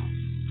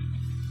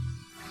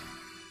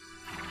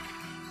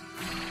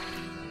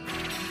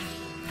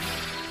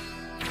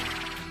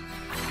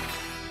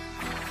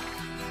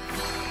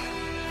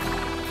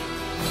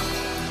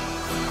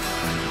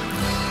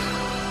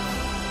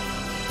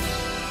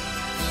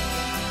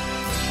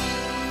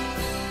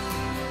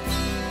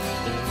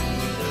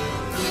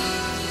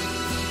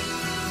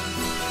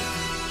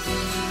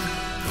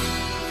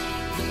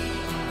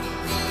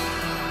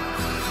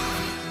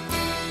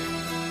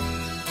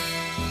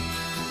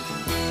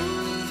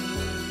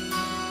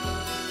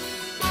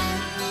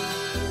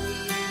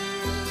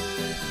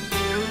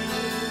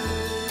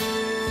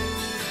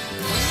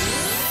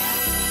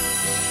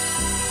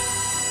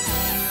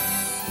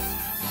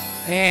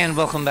 And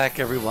welcome back,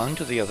 everyone,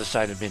 to The Other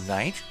Side of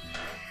Midnight.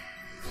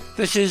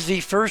 This is the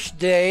first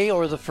day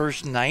or the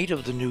first night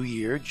of the new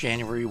year,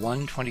 January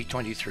 1,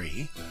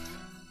 2023.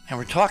 And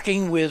we're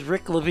talking with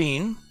Rick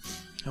Levine,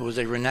 who is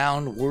a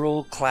renowned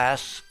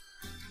world-class...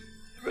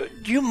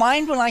 Do you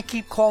mind when I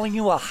keep calling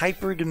you a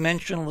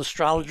hyperdimensional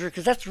astrologer?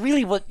 Because that's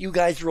really what you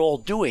guys are all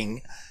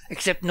doing,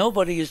 except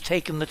nobody has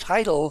taken the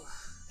title,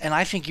 and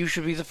I think you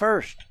should be the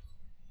first.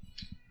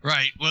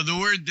 Right. Well, the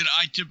word that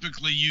I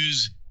typically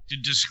use to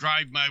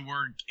describe my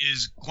work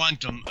is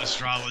quantum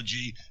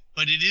astrology,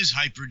 but it is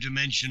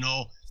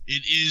hyperdimensional.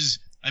 It is,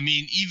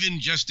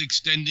 even just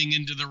extending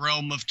into the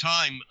realm of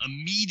time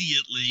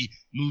immediately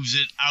moves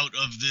it out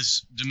of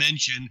this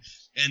dimension.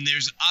 And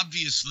there's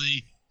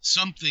obviously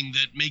something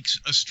that makes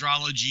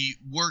astrology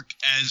work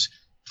as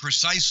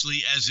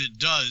precisely as it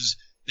does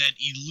that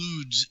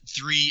eludes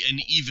 3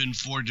 and even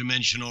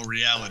 4-dimensional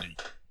reality.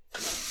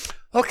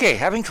 Okay,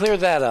 having cleared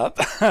that up,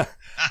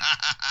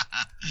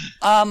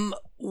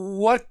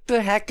 what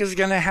the heck is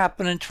going to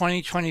happen in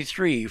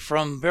 2023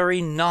 from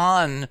very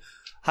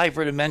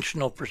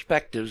non-hyperdimensional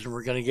perspectives? And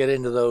we're going to get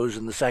into those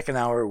in the second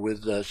hour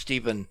with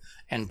Stephen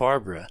and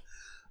Barbara.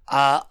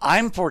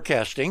 I'm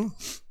forecasting,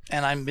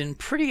 and I've been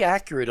pretty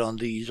accurate on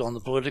these on the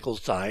political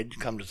side,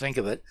 come to think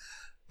of it,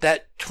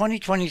 that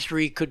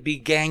 2023 could be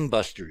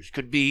gangbusters,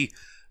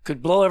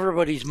 could blow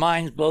everybody's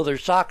minds, blow their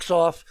socks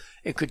off.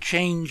 It could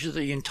change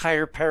the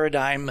entire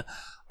paradigm.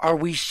 Are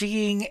we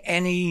seeing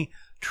any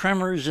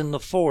tremors in the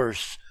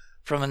force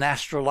from an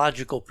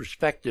astrological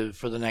perspective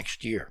for the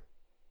next year?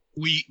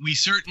 We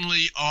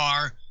certainly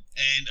are,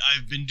 and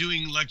I've been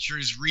doing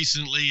lectures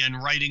recently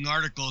and writing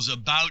articles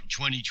about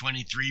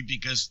 2023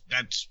 because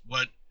that's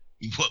what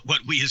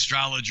we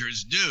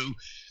astrologers do.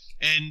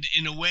 And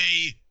in a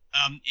way,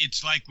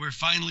 it's like we're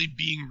finally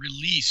being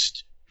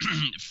released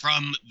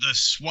from the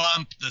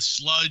swamp, the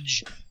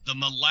sludge, the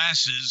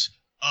molasses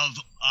of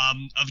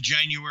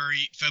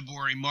January,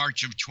 February,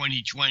 March of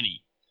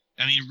 2020.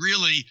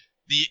 Really,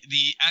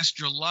 the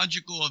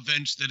astrological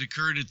events that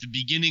occurred at the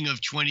beginning of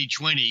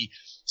 2020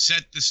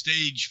 set the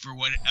stage for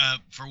what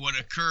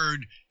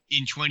occurred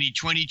in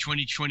 2020,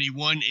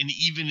 2021, and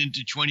even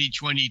into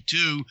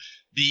 2022.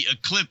 The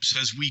eclipse,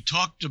 as we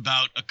talked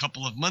about a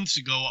couple of months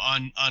ago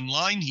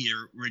online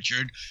here,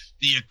 Richard,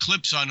 the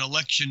eclipse on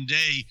Election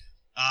Day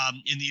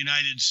in the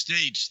United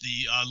States,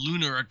 the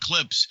lunar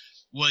eclipse,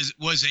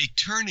 was a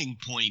turning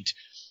point.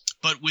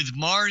 But with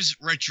Mars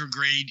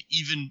retrograde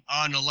even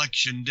on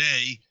Election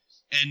Day,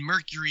 and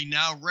Mercury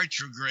now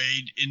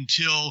retrograde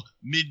until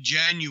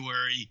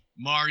mid-January,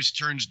 Mars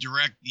turns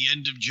direct the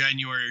end of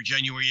January or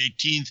January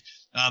 18th.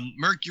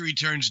 Mercury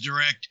turns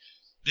direct.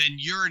 Then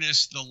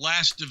Uranus, the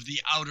last of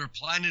the outer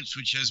planets,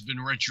 which has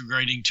been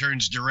retrograding,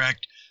 turns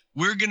direct.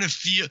 We're going to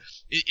feel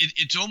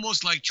it's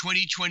almost like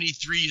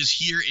 2023 is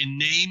here in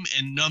name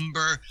and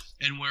number,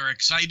 and we're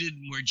excited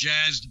and we're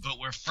jazzed, but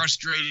we're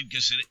frustrated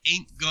because it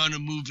ain't going to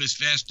move as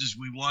fast as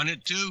we want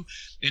it to.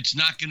 It's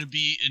not going to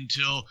be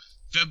until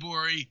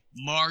February,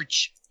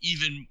 March,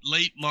 even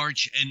late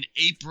March and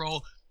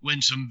April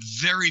when some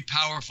very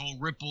powerful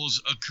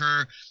ripples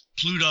occur.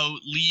 Pluto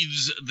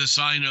leaves the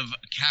sign of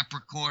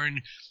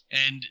Capricorn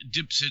and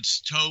dips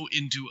its toe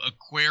into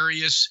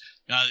Aquarius.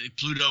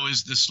 Pluto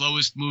is the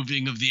slowest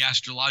moving of the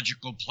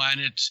astrological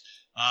planets.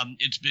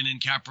 It's been in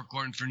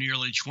Capricorn for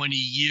nearly 20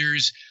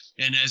 years.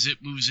 And as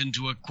it moves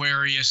into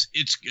Aquarius,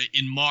 it's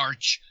in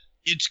March,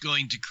 it's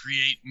going to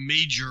create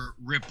major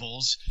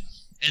ripples.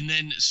 And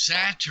then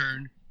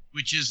Saturn,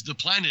 which is the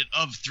planet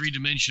of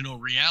three-dimensional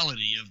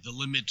reality, of the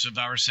limits of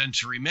our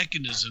sensory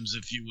mechanisms,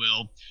 if you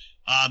will.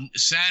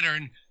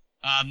 Saturn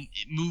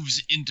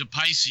moves into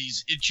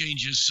Pisces. It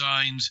changes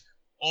signs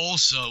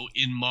also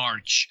in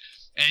March.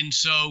 And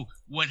so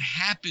what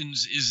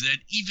happens is that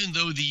even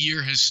though the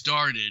year has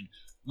started,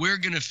 we're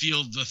going to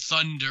feel the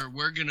thunder.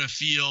 We're going to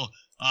feel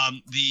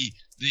the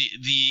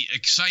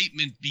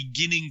excitement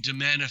beginning to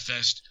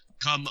manifest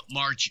come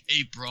March,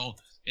 April.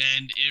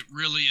 And it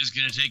really is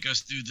going to take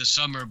us through the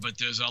summer, but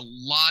there's a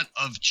lot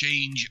of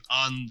change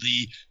on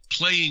the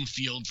playing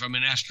field from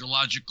an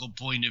astrological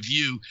point of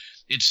view.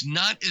 It's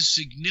not as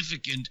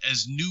significant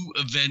as new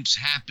events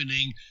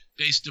happening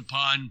based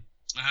upon,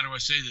 how do I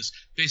say this,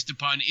 based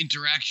upon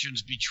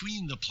interactions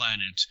between the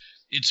planets.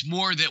 It's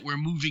more that we're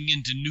moving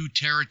into new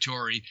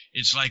territory.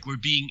 It's like we're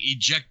being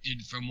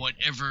ejected from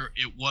whatever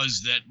it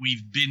was that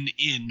we've been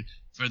in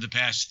for the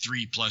past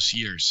 3+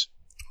 years.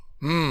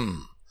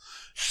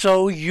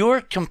 So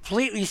your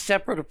completely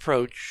separate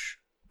approach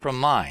from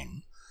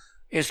mine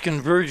is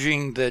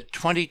converging the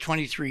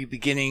 2023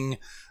 beginning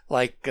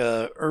like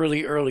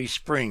early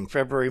spring,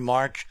 February,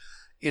 March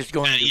is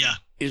going to,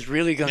 is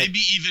really going to maybe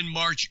even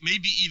March,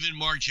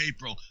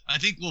 April. I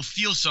think we'll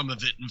feel some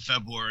of it in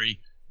February,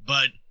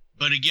 but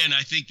again,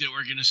 I think that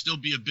we're going to still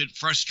be a bit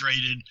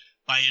frustrated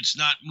by it's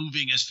not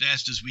moving as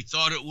fast as we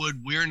thought it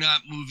would. We're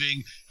not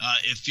moving.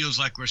 It feels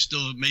like we're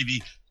still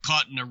maybe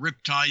caught in a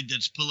riptide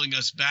that's pulling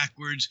us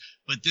backwards,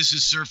 but this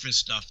is surface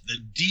stuff. The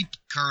deep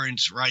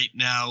currents right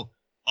now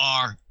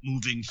are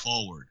moving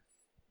forward.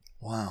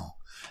 Wow.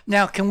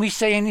 Now, can we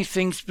say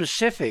anything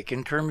specific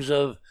in terms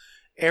of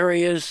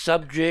areas,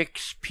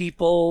 subjects,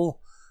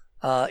 people,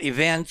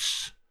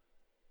 events?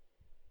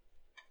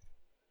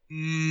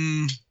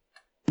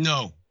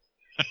 No.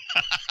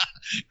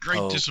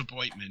 Great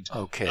disappointment.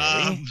 Okay.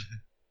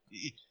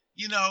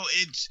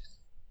 It's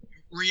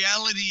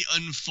reality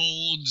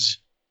unfolds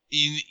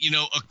in,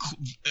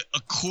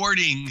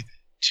 according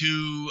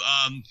to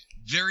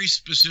very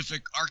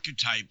specific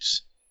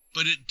archetypes,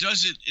 but it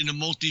does it in a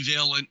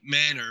multivalent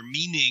manner,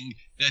 meaning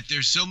that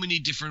there's so many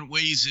different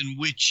ways in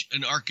which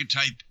an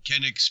archetype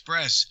can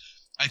express.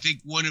 I think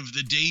one of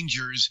the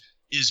dangers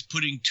is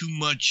putting too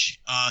much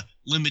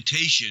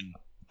limitation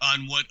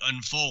on what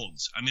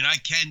unfolds. I mean, I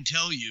can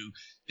tell you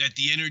that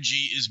the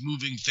energy is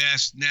moving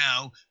fast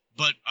now,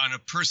 but on a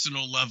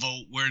personal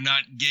level, we're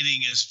not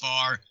getting as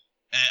far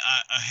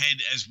ahead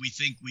as we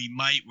think we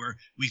might.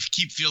 We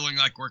keep feeling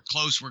like we're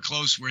close,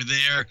 we're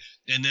there,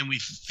 and then we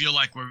feel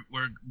like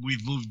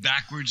we've moved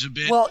backwards a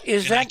bit. Well,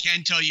 I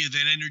can tell you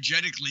that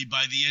energetically,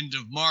 by the end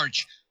of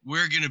March,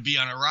 we're going to be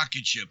on a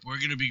rocket ship. We're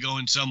going to be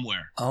going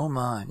somewhere. Oh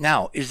my!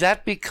 Now, is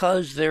that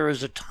because there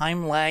is a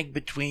time lag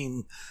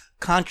between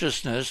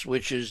consciousness,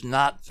 which is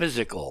not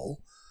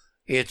physical,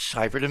 it's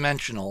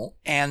hyperdimensional,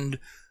 and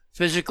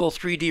physical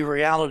 3D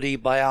reality,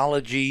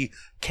 biology,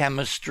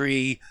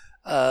 chemistry,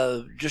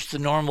 just the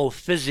normal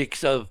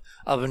physics of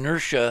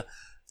inertia?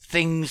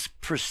 Things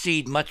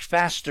proceed much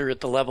faster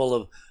at the level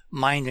of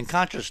mind and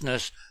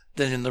consciousness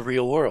than in the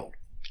real world.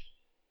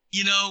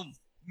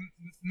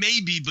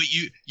 Maybe, but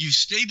you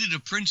stated a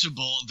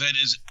principle that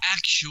is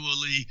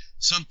actually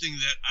something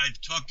that I've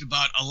talked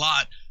about a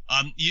lot.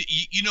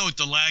 You know what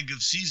the lag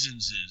of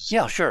seasons is?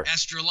 Yeah, sure.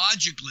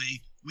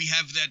 Astrologically, we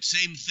have that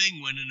same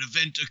thing when an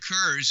event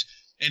occurs,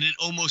 and it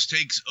almost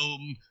takes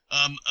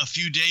a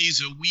few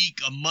days, a week,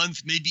 a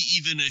month, maybe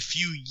even a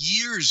few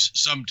years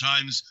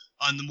sometimes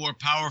on the more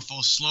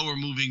powerful, slower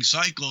moving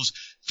cycles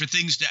for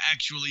things to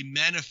actually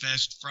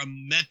manifest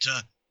from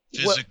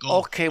metaphysical. Well,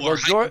 okay, well,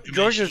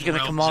 George is going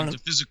to come on.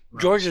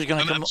 George is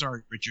going to come. I'm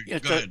sorry,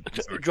 Richard. Go ahead.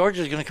 George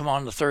is going to come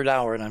on the third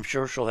hour, and I'm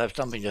sure she'll have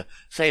something to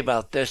say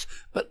about this.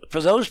 But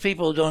for those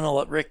people who don't know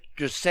what Rick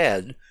just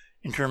said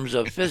in terms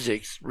of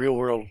physics, real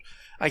world.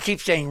 I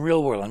keep saying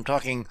real world. I'm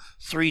talking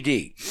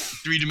 3D.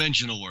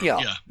 Three-dimensional world,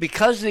 yeah.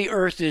 Because the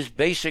Earth is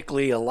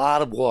basically a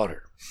lot of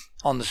water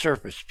on the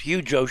surface,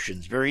 huge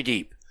oceans, very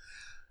deep.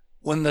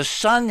 When the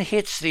sun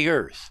hits the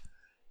Earth,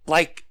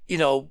 like,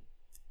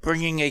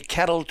 bringing a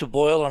kettle to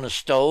boil on a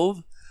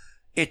stove,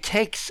 it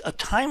takes a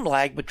time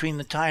lag between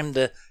the time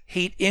the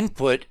heat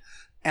input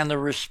and the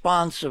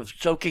response of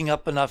soaking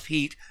up enough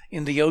heat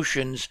in the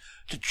oceans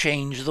to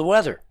change the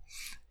weather.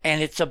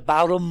 And it's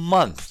about a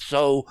month.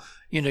 So,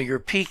 your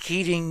peak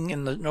heating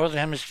in the Northern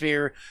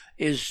Hemisphere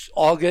is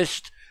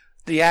August.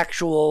 The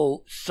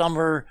actual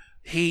summer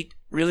heat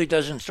really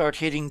doesn't start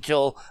hitting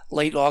till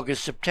late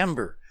August,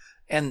 September.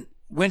 And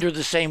winter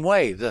the same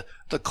way. The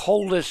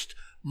coldest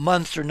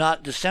months are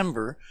not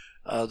December,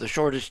 the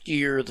shortest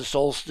year, the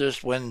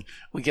solstice, when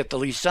we get the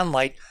least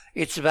sunlight.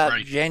 It's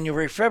about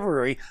January,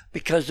 February,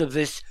 because of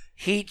this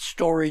heat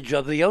storage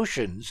of the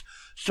oceans.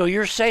 So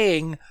you're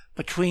saying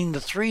between the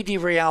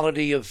 3D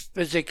reality of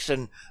physics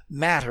and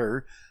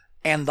matter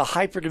and the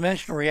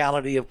hyperdimensional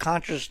reality of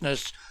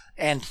consciousness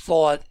and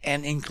thought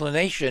and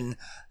inclination,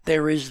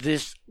 there is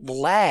this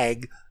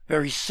lag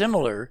very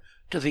similar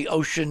to the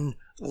ocean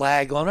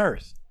lag on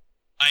Earth.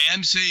 I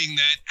am saying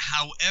that,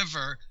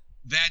 however,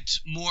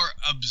 that's more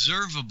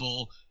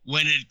observable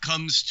when it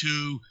comes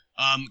to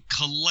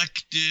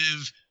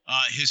collective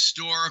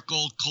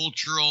historical,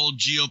 cultural,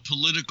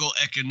 geopolitical,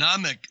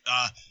 economic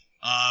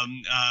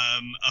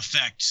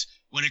effects.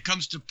 When it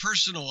comes to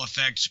personal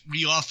effects,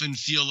 we often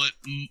feel it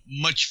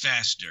much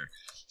faster.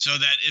 So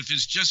that if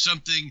it's just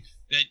something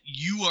that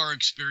you are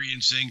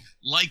experiencing,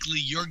 likely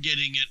you're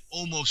getting it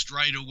almost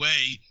right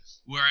away.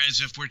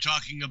 Whereas if we're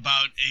talking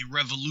about a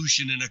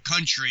revolution in a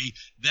country,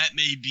 that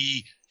may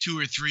be 2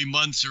 or 3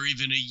 months or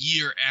even a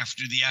year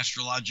after the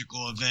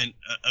astrological event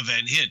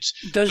hits.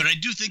 But I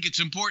do think it's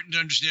important to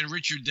understand,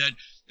 Richard,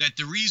 that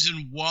the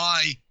reason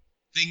why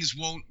things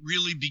won't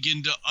really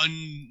begin to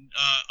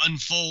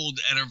unfold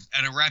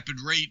at a rapid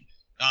rate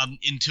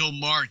until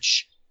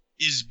March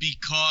is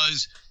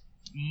because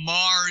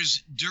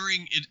Mars,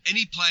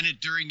 any planet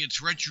during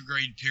its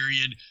retrograde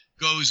period,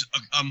 goes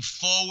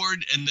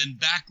forward and then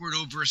backward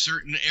over a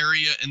certain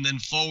area and then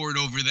forward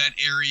over that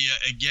area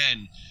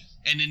again.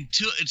 And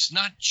until it's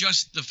not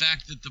just the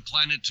fact that the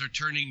planets are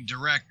turning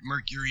direct,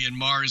 Mercury and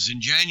Mars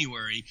in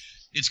January,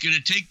 it's going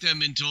to take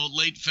them until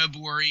late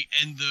February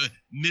and the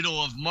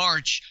middle of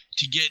March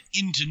to get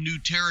into new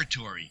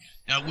territory.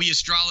 Now, we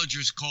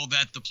astrologers call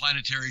that the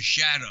planetary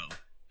shadow,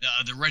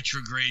 the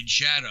retrograde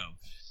shadow.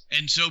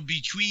 And so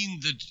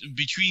between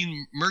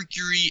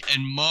Mercury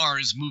and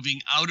Mars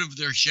moving out of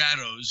their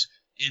shadows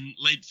in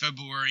late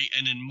February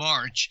and in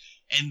March,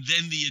 and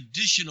then the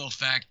additional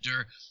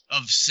factor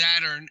of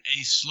Saturn,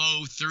 a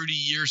slow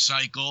 30-year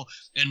cycle,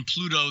 and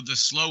Pluto, the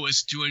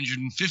slowest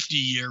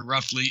 250-year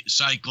roughly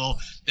cycle,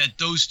 that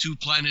those two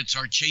planets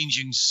are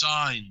changing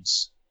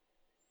signs.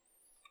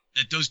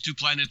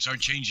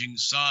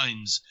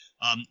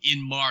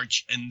 In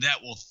March, and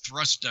that will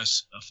thrust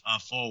us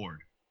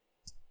forward.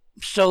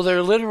 So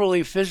they're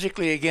literally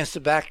physically against the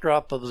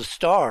backdrop of the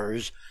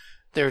stars.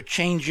 They're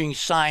changing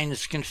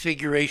signs,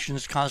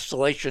 configurations,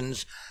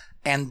 constellations,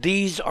 and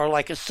these are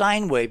like a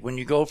sine wave. When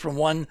you go from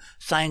one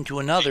sign to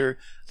another,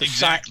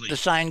 the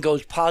sign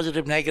goes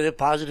positive, negative,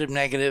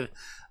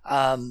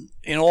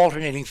 in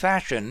alternating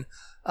fashion.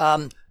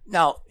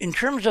 Now, in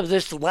terms of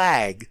this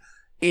lag,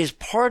 is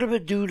part of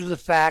it due to the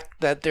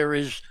fact that there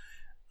is,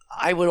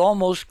 I would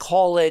almost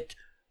call it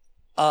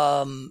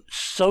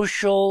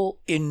social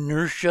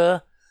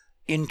inertia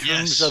in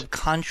terms of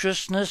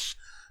consciousness,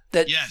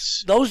 that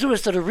those of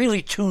us that are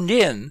really tuned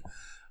in,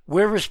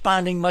 we're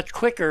responding much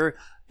quicker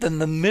than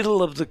the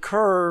middle of the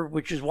curve,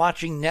 which is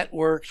watching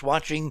networks,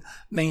 watching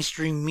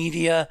mainstream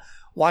media,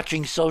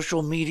 watching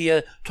social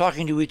media,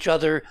 talking to each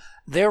other.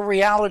 Their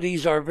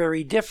realities are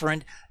very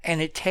different,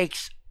 and it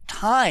takes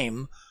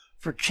time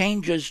for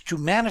changes to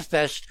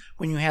manifest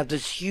when you have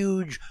this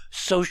huge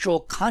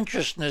social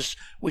consciousness,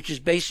 which is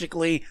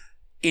basically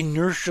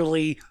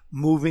inertially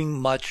moving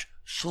much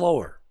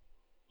slower.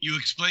 You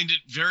explained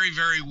it very,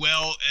 very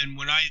well. And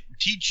when I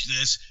teach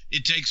this,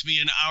 it takes me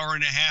an hour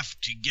and a half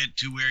to get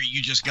to where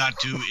you just got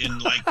to in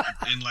like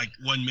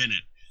 1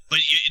 minute. But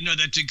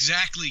that's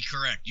exactly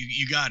correct.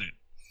 You got it.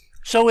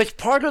 So it's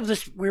part of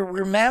this.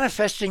 We're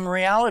manifesting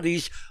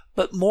realities,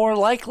 but more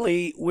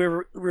likely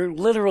we're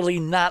literally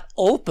not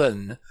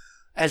open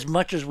as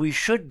much as we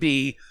should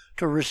be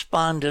to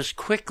respond as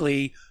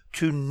quickly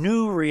to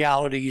new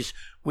realities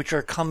which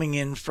are coming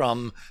in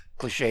from,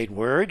 cliched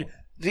word,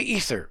 the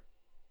ether.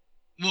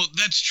 Well,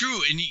 that's true,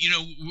 and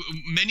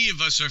many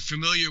of us are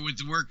familiar with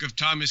the work of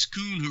Thomas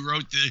Kuhn, who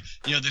wrote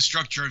the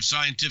Structure of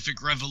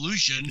Scientific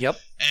Revolution. Yep.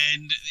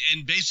 And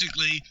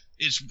basically,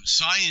 it's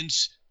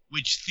science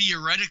which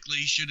theoretically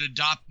should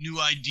adopt new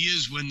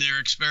ideas when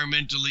they're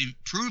experimentally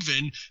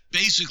proven.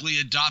 Basically,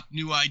 adopt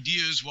new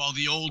ideas while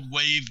the old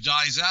wave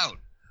dies out.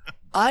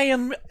 I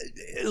am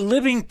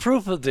living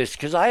proof of this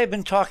because I have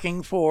been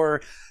talking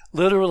for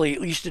literally at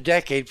least a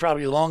decade,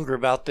 probably longer,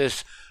 about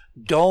this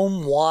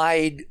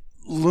dome-wide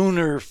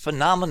lunar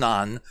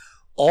phenomenon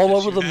all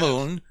over the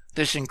moon,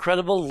 this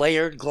incredible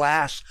layered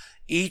glass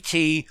ET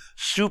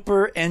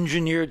super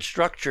engineered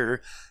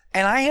structure.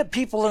 And I have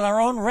people in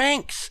our own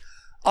ranks,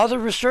 other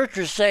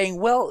researchers, saying,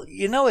 well,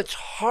 it's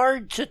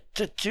hard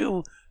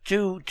to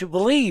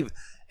believe.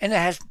 And it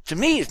has, to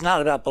me, it's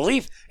not about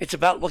belief, it's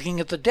about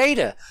looking at the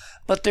data.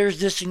 But there's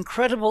this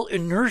incredible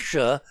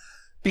inertia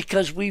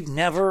because we've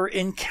never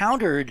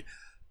encountered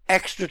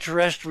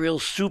extraterrestrial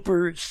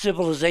super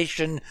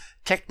civilization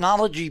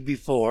technology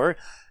before.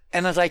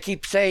 And as I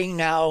keep saying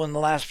now in the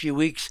last few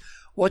weeks,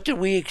 what did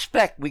we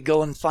expect? We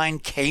go and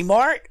find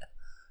Kmart?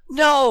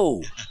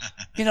 No.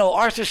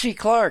 Arthur C.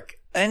 Clarke,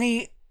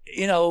 any,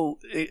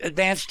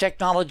 advanced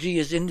technology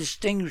is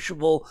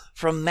indistinguishable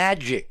from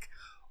magic.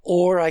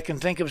 Or I can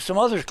think of some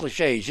other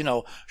cliches,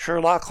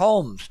 Sherlock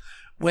Holmes.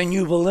 When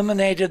you've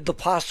eliminated the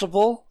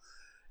possible,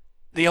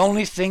 the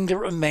only thing that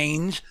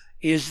remains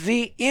is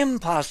the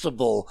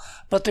impossible.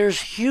 But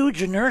there's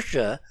huge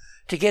inertia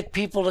to get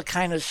people to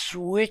kind of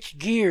switch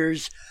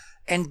gears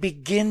and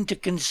begin to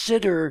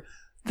consider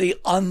the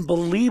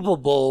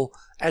unbelievable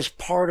as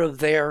part of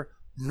their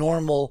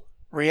normal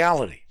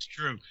reality. It's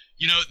true.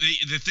 You know,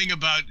 the thing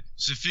about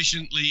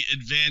sufficiently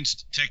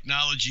advanced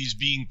technologies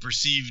being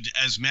perceived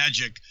as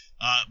magic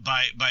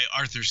by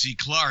Arthur C.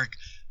 Clarke,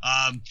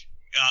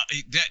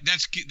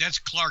 that's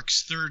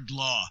Clarke's third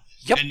law.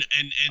 Yep. And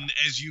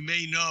as you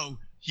may know,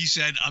 he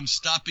said, "I'm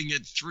stopping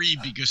at 3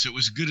 because it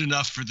was good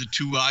enough for the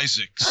 2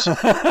 Isaacs."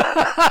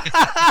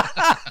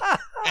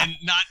 And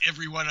not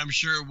everyone, I'm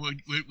sure,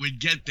 would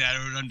get that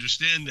or would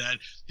understand that.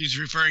 He's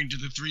referring to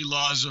the 3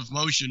 laws of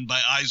motion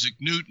by Isaac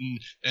Newton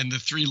and the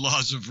 3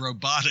 laws of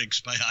robotics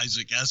by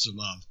Isaac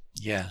Asimov.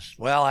 Yes.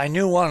 Well, I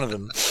knew one of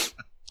them.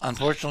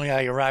 Unfortunately,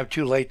 I arrived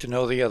too late to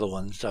know the other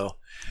one. So,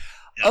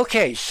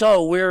 okay,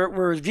 so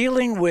we're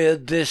dealing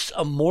with this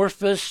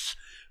amorphous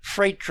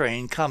freight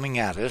train coming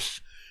at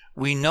us.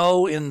 We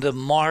know in the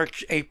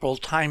March-April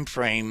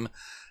timeframe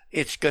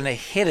it's going to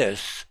hit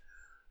us.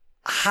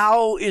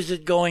 How is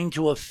it going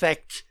to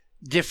affect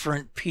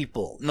different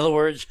people? In other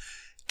words,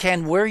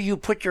 can where you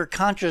put your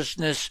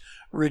consciousness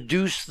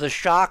reduce the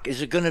shock?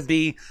 Is it going to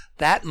be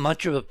that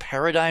much of a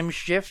paradigm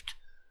shift?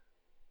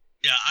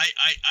 Yeah,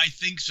 I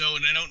think so,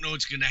 and I don't know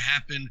it's going to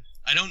happen.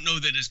 I don't know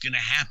that it's going to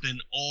happen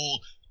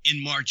all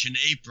in March and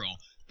April,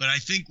 but I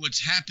think what's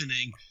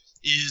happening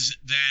is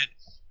that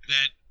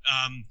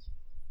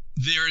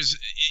there's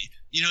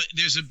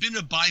been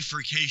a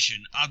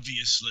bifurcation,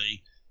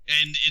 obviously.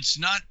 And it's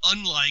not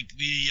unlike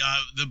the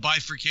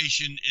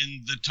bifurcation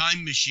in the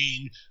Time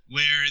Machine,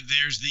 where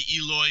there's the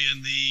Eloi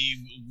and the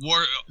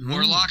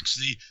warlocks,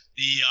 the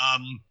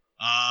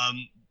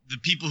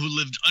people who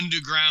lived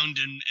underground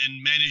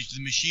and managed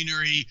the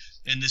machinery,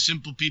 and the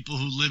simple people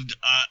who lived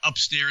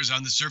upstairs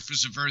on the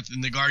surface of Earth in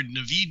the Garden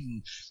of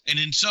Eden. And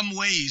in some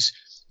ways,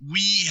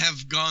 we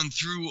have gone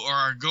through or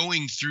are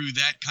going through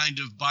that kind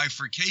of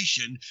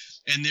bifurcation,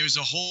 and there's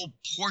a whole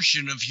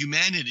portion of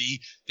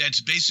humanity that's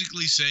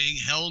basically saying,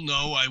 hell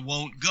no, I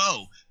won't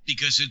go,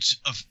 because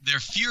they're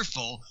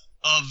fearful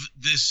of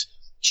this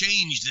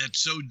change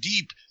that's so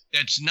deep.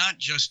 That's not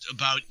just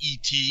about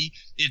ET,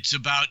 it's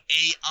about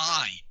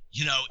AI.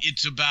 You know,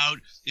 it's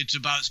about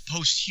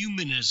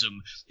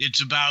post-humanism.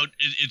 It's about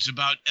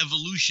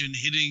evolution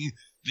hitting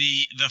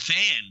the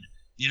fan.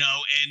 You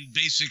know, and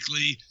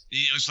basically,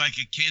 it's like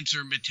a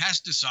cancer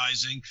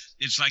metastasizing.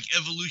 It's like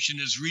evolution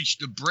has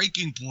reached a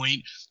breaking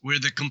point where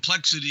the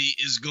complexity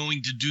is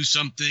going to do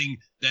something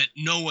that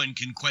no one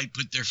can quite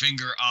put their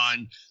finger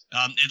on,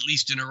 at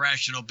least in a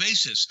rational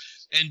basis.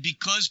 And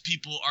because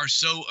people are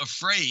so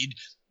afraid,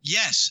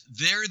 yes,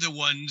 they're the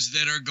ones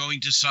that are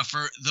going to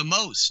suffer the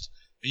most.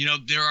 You know,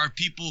 there are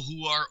people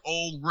who are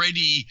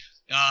already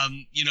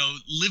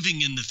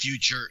living in the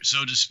future,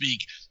 so to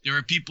speak. There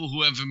are people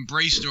who have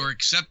embraced or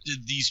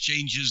accepted these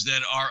changes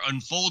that are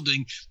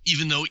unfolding,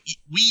 even though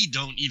we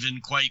don't even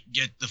quite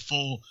get the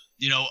full,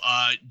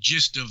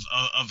 gist of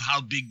how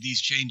big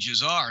these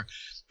changes are.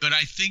 But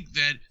I think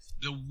that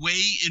the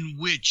way in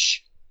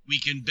which we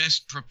can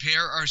best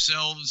prepare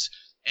ourselves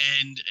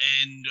and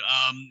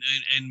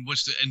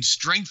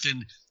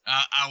strengthen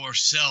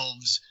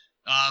ourselves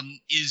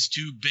is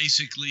to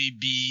basically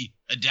be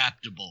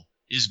adaptable.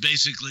 Is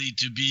basically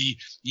to be,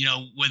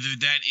 whether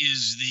that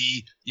is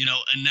the,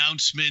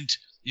 announcement,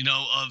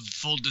 of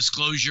full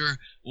disclosure,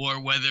 or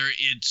whether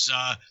it's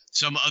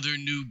some other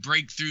new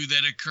breakthrough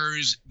that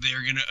occurs.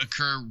 They're going to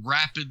occur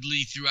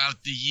rapidly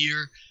throughout the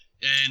year.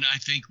 And I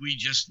think we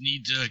just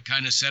need to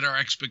kind of set our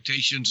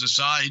expectations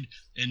aside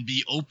and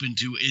be open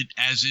to it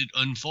as it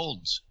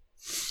unfolds.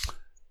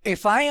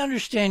 If I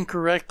understand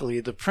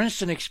correctly, the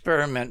Princeton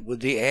experiment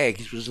with the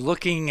eggs was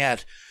looking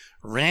at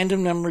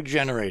random number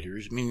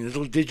generators, meaning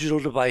little digital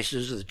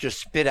devices that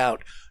just spit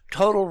out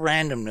total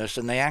randomness,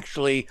 and they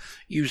actually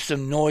use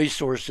some noise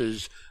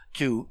sources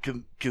to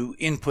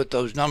input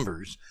those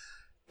numbers.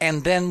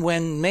 And then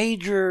when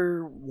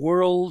major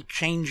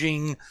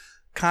world-changing,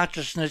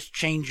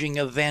 consciousness-changing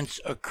events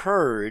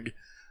occurred,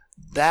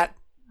 that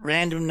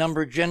random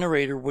number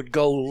generator would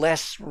go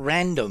less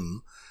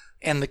random,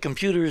 and the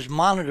computer's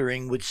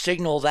monitoring would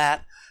signal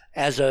that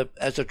as a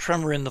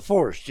tremor in the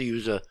force, to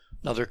use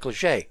another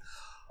cliche.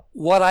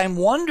 What I'm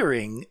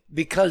wondering,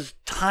 because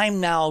time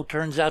now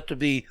turns out to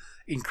be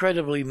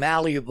incredibly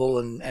malleable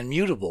and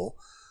mutable,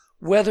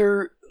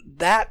 whether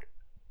that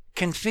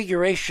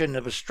configuration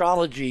of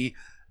astrology,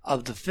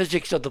 of the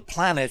physics of the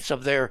planets,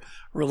 of their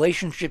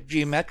relationship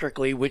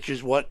geometrically, which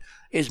is what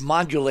is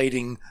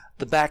modulating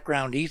the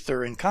background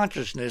ether and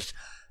consciousness,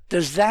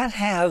 does that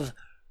have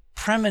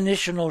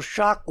premonitional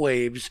shock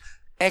waves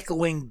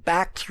echoing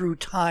back through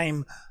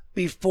time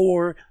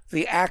before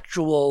the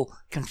actual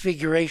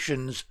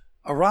configurations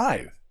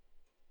arrive?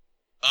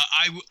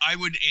 I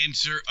would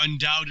answer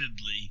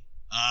undoubtedly.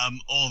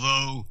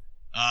 Although,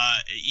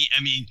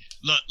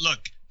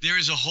 look, there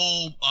is a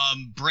whole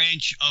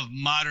branch of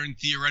modern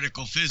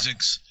theoretical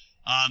physics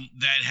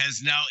that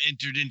has now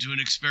entered into an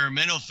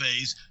experimental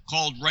phase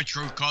called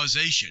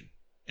retrocausation.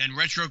 And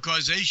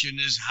retrocausation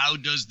is, how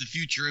does the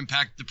future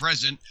impact the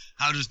present?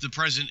 How does the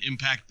present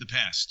impact the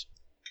past?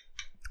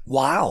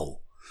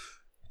 Wow.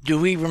 Do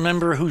we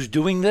remember who's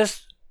doing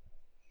this?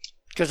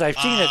 Because I've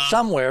seen it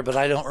somewhere, but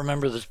I don't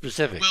remember the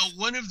specifics. Well,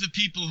 one of the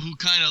people who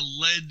kind of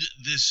led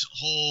this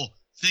whole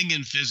thing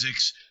in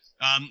physics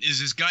is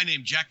this guy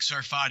named Jack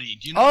Sarfati.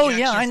 Do you know Jack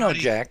Sarfati? I know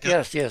Jack.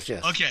 Yeah. Yes.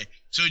 Okay,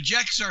 so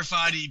Jack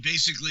Sarfati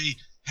basically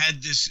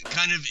had this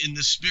kind of in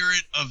the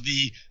spirit of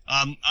the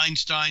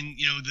Einstein,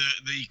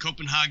 the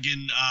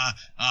Copenhagen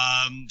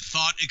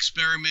thought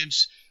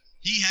experiments.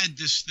 He had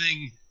this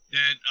thing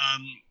that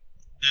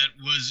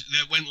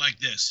went like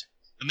this.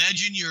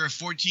 Imagine you're a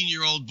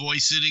 14-year-old boy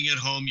sitting at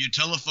home, your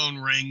telephone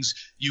rings,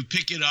 you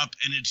pick it up,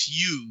 and it's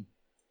you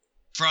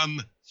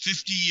from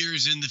 50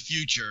 years in the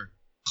future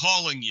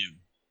calling you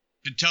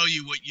to tell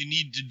you what you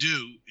need to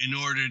do in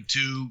order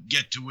to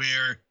get to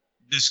where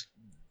this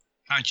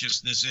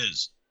consciousness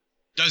is.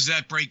 Does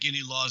that break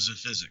any laws of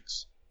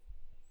physics?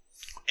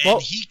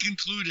 And he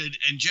concluded,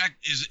 and Jack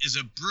is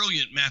a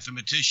brilliant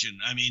mathematician.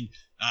 I mean,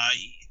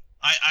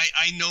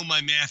 I know my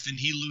math, and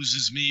he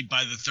loses me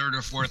by the third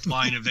or fourth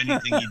line of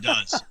anything he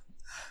does.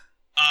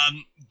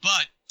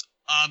 But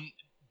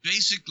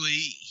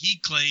basically, he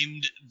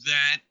claimed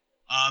that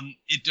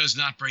it does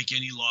not break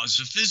any laws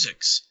of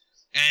physics.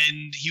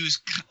 And he was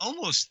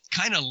almost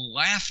kind of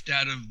laughed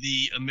out of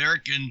the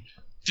American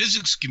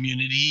physics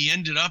community. He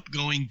ended up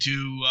going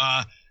to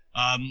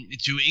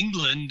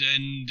England,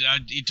 and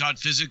he taught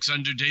physics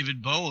under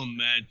David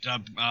Bohm at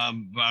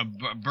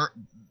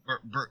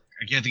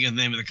I can't think of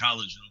the name of the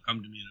college. It'll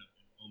come to me in a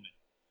moment.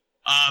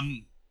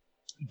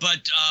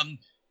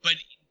 But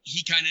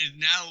he kind of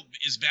now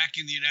is back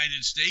in the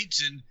United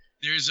States, and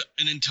there's a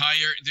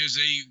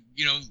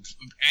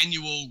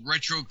annual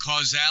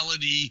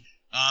retrocausality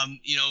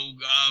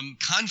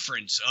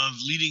conference of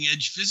leading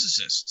edge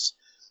physicists,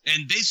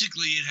 and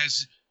basically it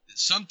has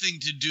something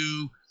to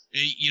do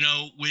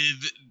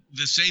with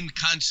the same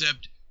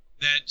concept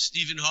that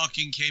Stephen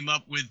Hawking came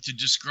up with to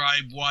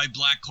describe why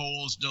black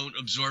holes don't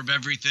absorb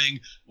everything,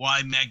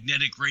 why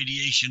magnetic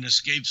radiation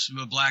escapes from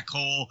a black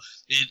hole.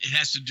 It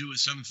has to do with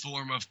some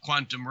form of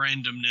quantum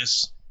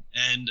randomness.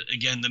 And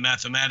again, the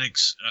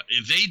mathematics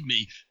evade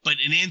me. But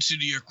in answer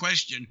to your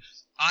question,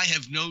 I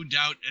have no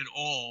doubt at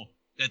all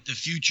that the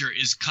future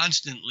is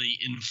constantly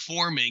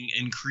informing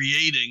and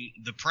creating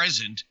the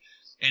present.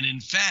 And in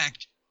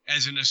fact,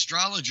 as an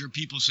astrologer,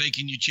 people say,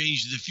 can you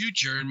change the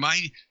future? And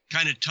my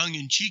kind of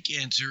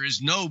tongue-in-cheek answer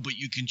is no, but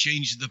you can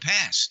change the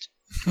past,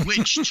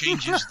 which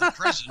changes the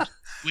present,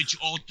 which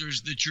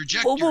alters the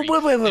trajectory.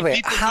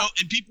 Wait.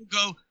 And people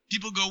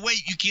go,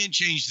 wait, you can't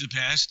change the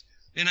past.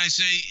 And I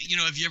say,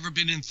 have you ever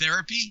been in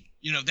therapy?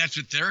 That's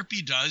what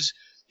therapy does.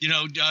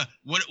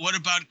 What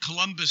about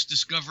Columbus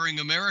discovering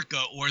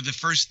America, or the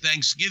first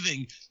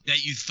Thanksgiving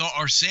that you thought,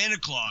 or Santa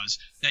Claus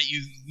that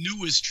you knew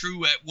was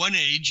true at one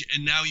age,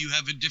 and now you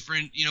have a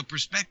different,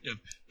 perspective.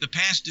 The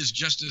past is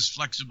just as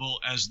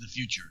flexible as the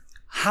future.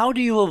 How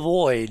do you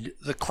avoid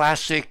the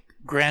classic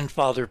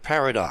grandfather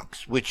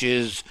paradox, which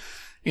is,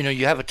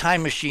 you have a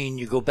time machine,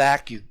 you go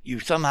back, you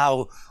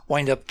somehow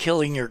wind up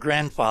killing your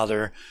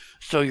grandfather,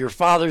 so your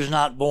father's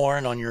not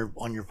born on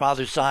your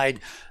father's side,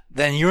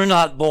 then you're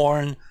not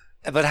born.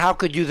 But how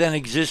could you then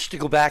exist to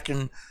go back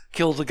and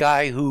kill the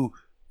guy who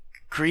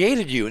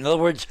created you? In other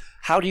words,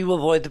 how do you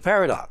avoid the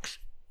paradox?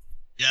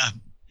 Yeah,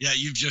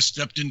 you've just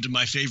stepped into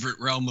my favorite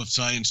realm of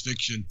science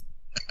fiction.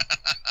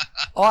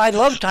 Oh, I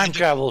love time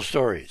travel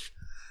stories.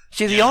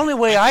 See, the only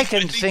way I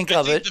think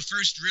of it... The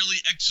first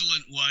really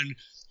excellent one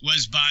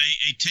was by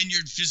a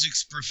tenured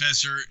physics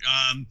professor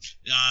in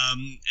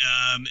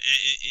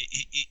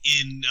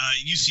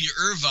UC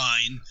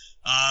Irvine.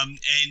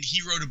 And he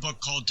wrote a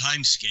book called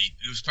Timescape.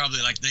 It was probably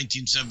like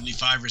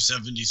 1975 or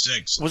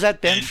 76. Was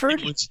that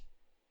Benford?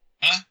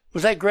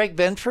 Was that Greg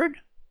Benford?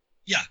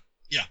 Yeah.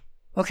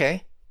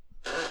 Okay.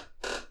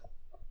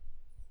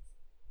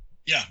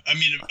 Yeah, I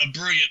mean, a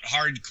brilliant,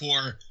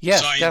 hardcore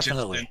scientist,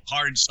 definitely. And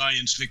hard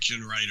science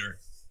fiction writer.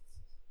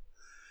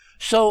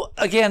 So,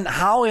 again,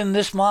 how in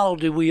this model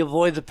do we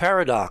avoid the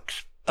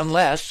paradox?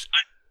 Unless...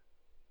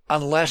 Go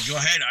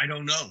ahead, I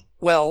don't know.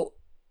 Well...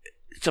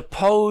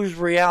 Suppose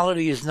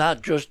reality is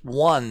not just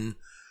one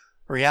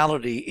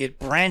reality, it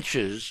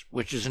branches,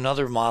 which is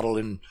another model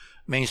in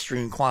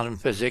mainstream quantum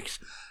physics,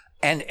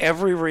 and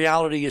every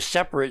reality is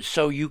separate,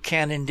 so you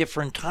can, in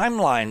different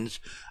timelines,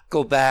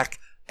 go back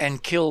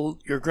and kill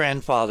your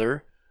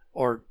grandfather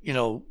or,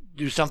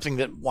 do something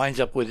that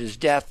winds up with his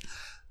death,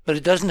 but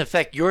it doesn't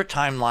affect your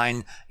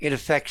timeline, it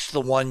affects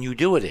the one you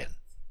do it in.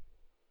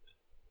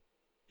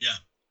 Yeah.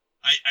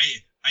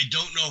 I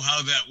don't know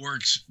how that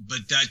works,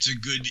 but that's a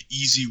good,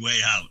 easy way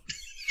out.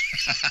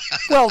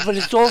 Well, but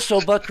it's also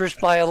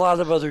buttressed by a lot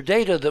of other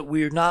data that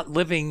we're not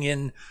living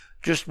in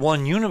just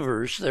one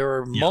universe. There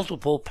are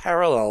multiple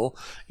parallel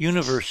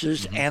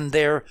universes, and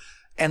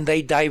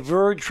they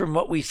diverge from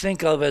what we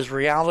think of as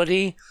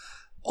reality,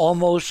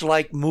 almost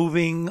like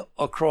moving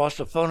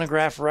across a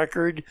phonograph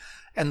record.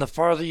 And the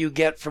farther you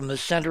get from the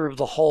center of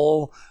the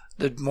whole,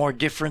 the more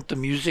different the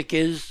music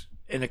is,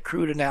 in a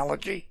crude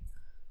analogy.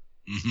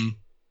 Mm-hmm.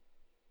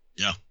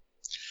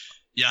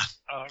 Yeah.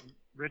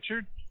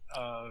 Richard,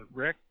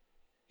 Rick.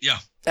 Yeah.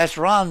 That's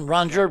Ron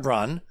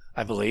Gerbron.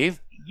 I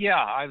believe. Yeah,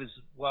 I was.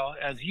 Well,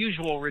 as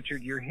usual,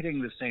 Richard, you're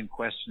hitting the same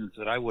questions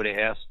that I would have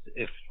asked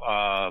if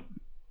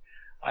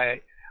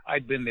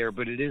I'd been there.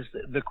 But it is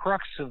the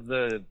crux of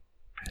the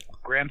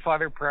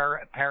grandfather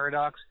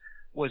paradox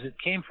was it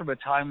came from a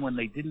time when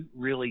they didn't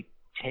really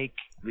take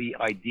the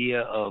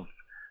idea of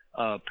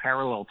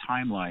parallel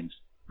timelines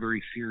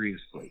very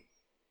seriously,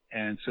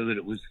 and so that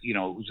it was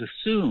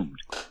assumed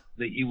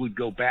that you would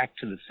go back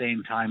to the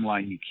same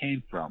timeline you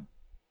came from.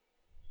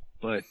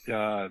 But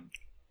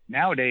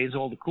nowadays,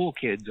 all the cool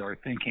kids are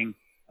thinking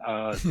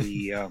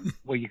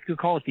well, you could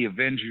call it the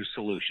Avengers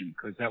solution,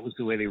 because that was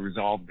the way they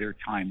resolved their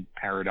time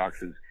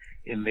paradoxes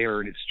in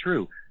there. And it's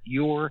true.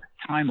 Your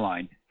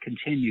timeline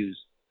continues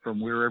from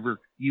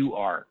wherever you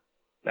are.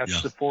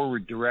 That's the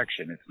forward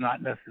direction. It's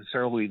not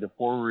necessarily the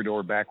forward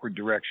or backward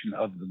direction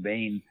of the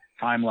main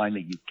timeline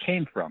that you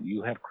came from.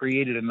 You have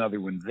created another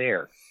one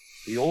there.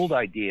 The old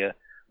idea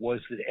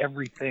was that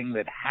everything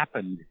that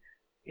happened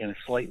in a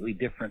slightly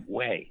different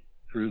way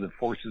through the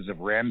forces of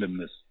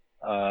randomness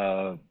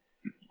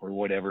or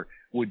whatever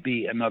would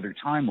be another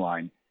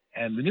timeline.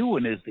 And the new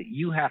one is that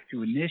you have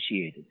to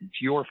initiate it.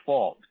 It's your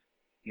fault,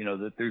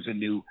 that there's a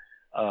new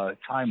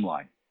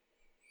timeline.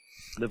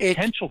 The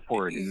potential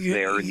for it is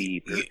there in the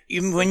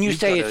ether. When you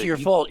say it's your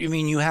fault, you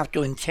mean you have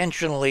to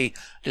intentionally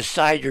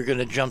decide you're going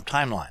to jump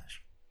timelines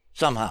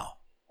somehow?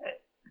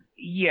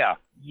 Yeah.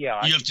 You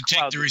have to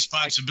take the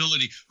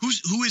responsibility.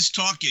 Who is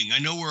talking? I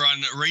know we're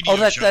on a radio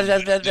show.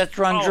 That's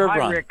Ron Gerbron.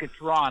 Hi, Rick.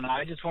 It's Ron.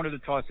 I just wanted to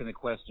toss in a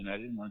question. I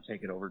didn't want to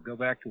take it over. Go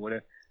back to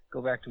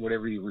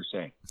whatever you were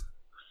saying.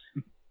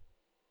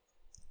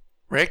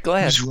 Rick, go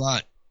ahead. Who's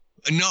Ron?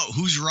 No,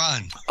 who's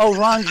Ron? Oh,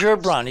 Ron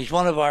Gerbron. He's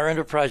one of our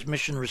Enterprise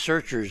mission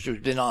researchers who's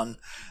been on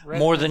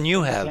more than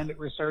you have.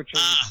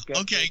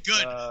 Okay,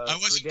 good. I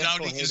wasn't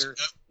doubting his.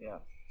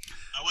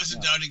 I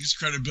wasn't doubting his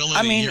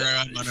credibility here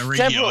on a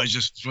radio. I was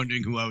just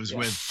wondering who I was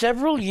with.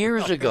 Several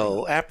years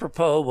ago,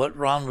 apropos what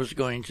Ron was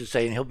going to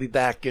say, and he'll be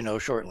back,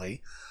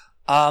 shortly,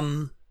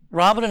 Robin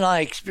and I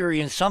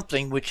experienced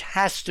something which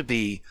has to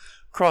be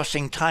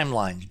crossing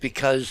timelines,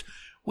 because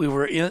we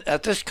were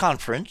at this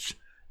conference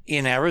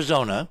in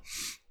Arizona,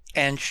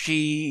 and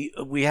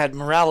we had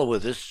Morella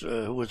with us,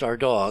 who was our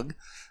dog.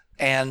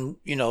 And,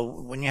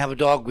 when you have a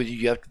dog with you,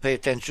 you have to pay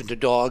attention to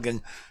dog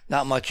and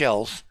not much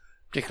else,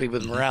 particularly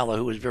with Morella,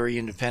 who was very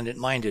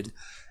independent-minded.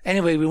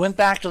 Anyway, we went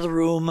back to the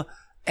room,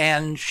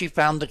 and she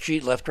found that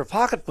she'd left her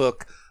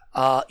pocketbook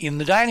in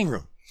the dining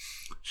room.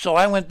 So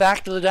I went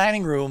back to the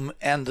dining room,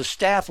 and the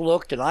staff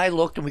looked, and I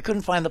looked, and we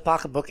couldn't find the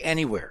pocketbook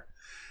anywhere.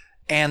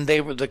 And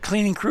the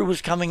cleaning crew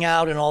was coming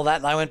out and all that,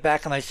 and I went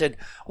back and I said,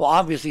 well,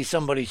 obviously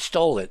somebody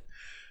stole it.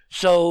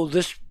 So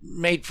this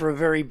made for a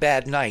very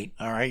bad night,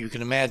 all right, you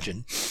can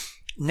imagine.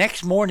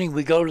 Next morning,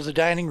 we go to the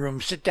dining room,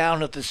 sit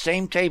down at the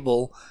same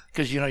table,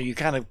 because, you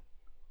kind of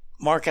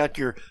mark out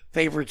your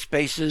favorite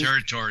spaces.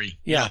 Territory.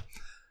 Yeah.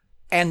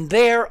 And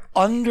there,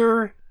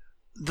 under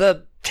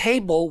the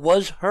table,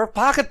 was her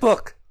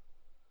pocketbook.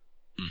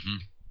 Mm-hmm.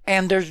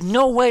 And there's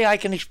no way I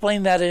can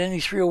explain that in any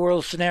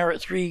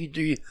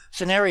 3D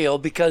scenario,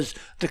 because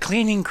the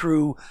cleaning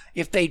crew,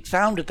 if they'd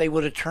found it, they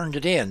would have turned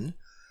it in.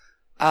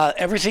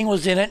 Everything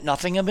was in it.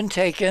 Nothing had been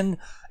taken.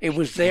 It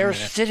was there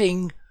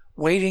sitting,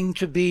 waiting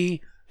to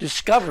be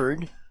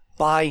discovered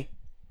by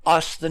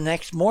us the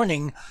next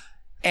morning.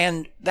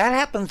 And that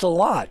happens a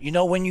lot.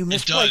 When you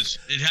misplace... It does.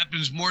 It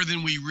happens more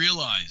than we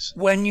realize.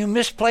 When you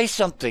misplace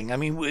something,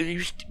 it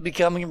used to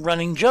become a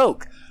running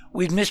joke.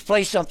 We'd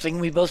misplace something.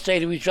 We both say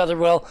to each other,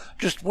 well,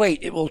 just wait,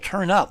 it will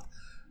turn up.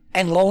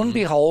 And lo and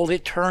behold,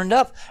 it turned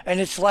up. And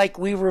it's like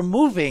we were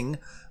moving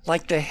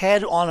like the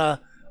head on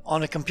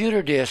a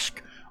computer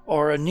disk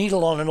or a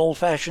needle on an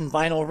old-fashioned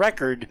vinyl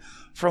record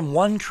from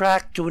one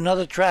track to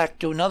another track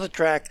to another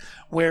track,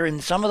 where in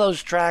some of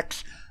those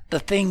tracks the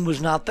thing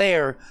was not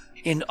there.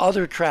 In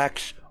other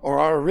tracks, or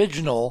our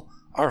original,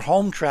 our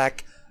home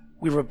track,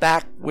 we were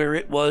back where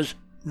it was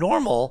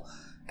normal,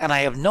 and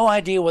I have no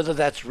idea whether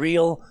that's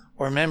real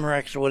or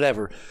Memorex or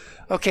whatever.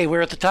 Okay,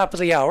 we're at the top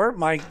of the hour.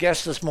 My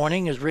guest this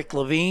morning is Rick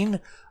Levine.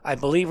 I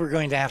believe we're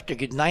going to have to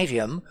goodnight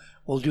him.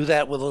 We'll do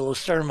that with a little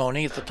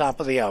ceremony at the top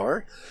of the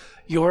hour.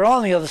 You are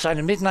on the other side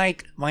of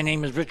midnight. My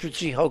name is Richard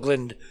C.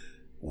 Hoagland.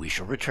 We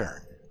shall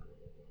return.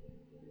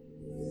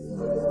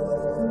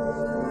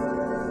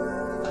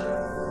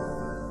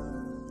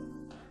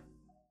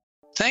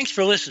 Thanks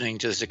for listening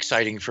to this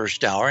exciting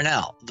first hour.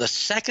 Now, the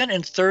second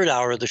and third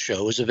hour of the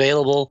show is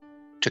available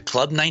to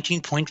Club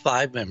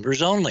 19.5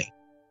 members only.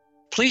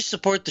 Please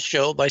support the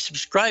show by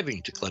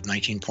subscribing to Club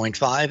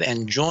 19.5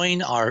 and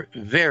join our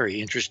very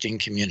interesting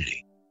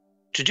community.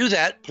 To do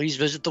that, please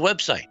visit the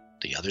website,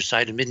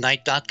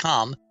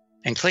 theothersideofmidnight.com,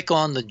 and click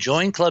on the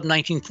Join Club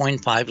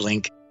 19.5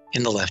 link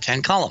in the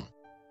left-hand column.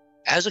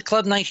 As a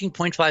Club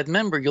 19.5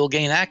 member, you'll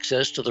gain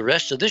access to the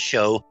rest of this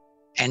show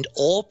and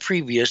all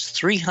previous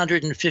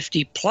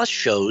 350-plus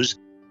shows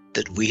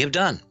that we have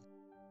done.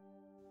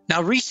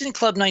 Now, recent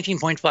Club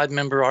 19.5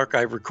 member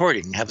archive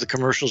recording have the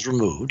commercials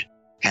removed,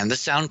 and the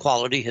sound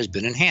quality has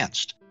been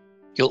enhanced.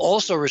 You'll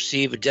also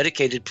receive a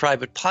dedicated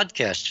private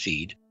podcast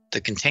feed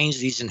that contains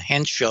these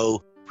enhanced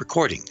show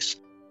recordings.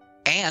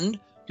 And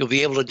you'll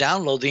be able to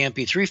download the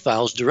MP3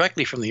 files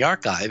directly from the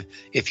archive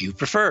if you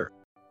prefer.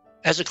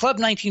 As a Club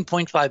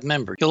 19.5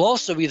 member, you'll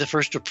also be the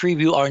first to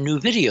preview our new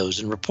videos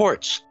and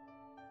reports.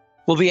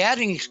 We'll be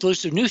adding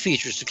exclusive new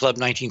features to Club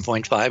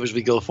 19.5 as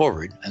we go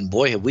forward, and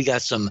boy, have we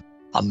got some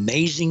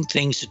amazing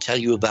things to tell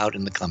you about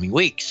in the coming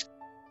weeks.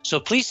 So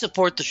please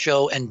support the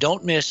show and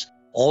don't miss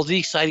all the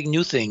exciting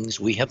new things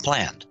we have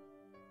planned.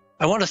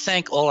 I want to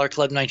thank all our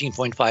Club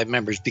 19.5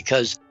 members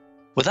because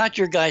without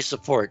your guys'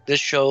 support, this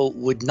show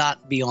would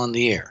not be on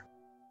the air.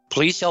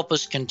 Please help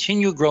us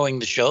continue growing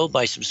the show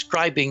by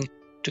subscribing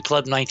to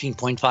Club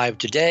 19.5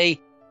 today.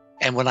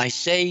 And when I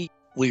say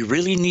we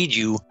really need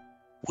you,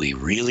 we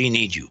really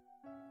need you.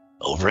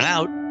 Over and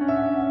out.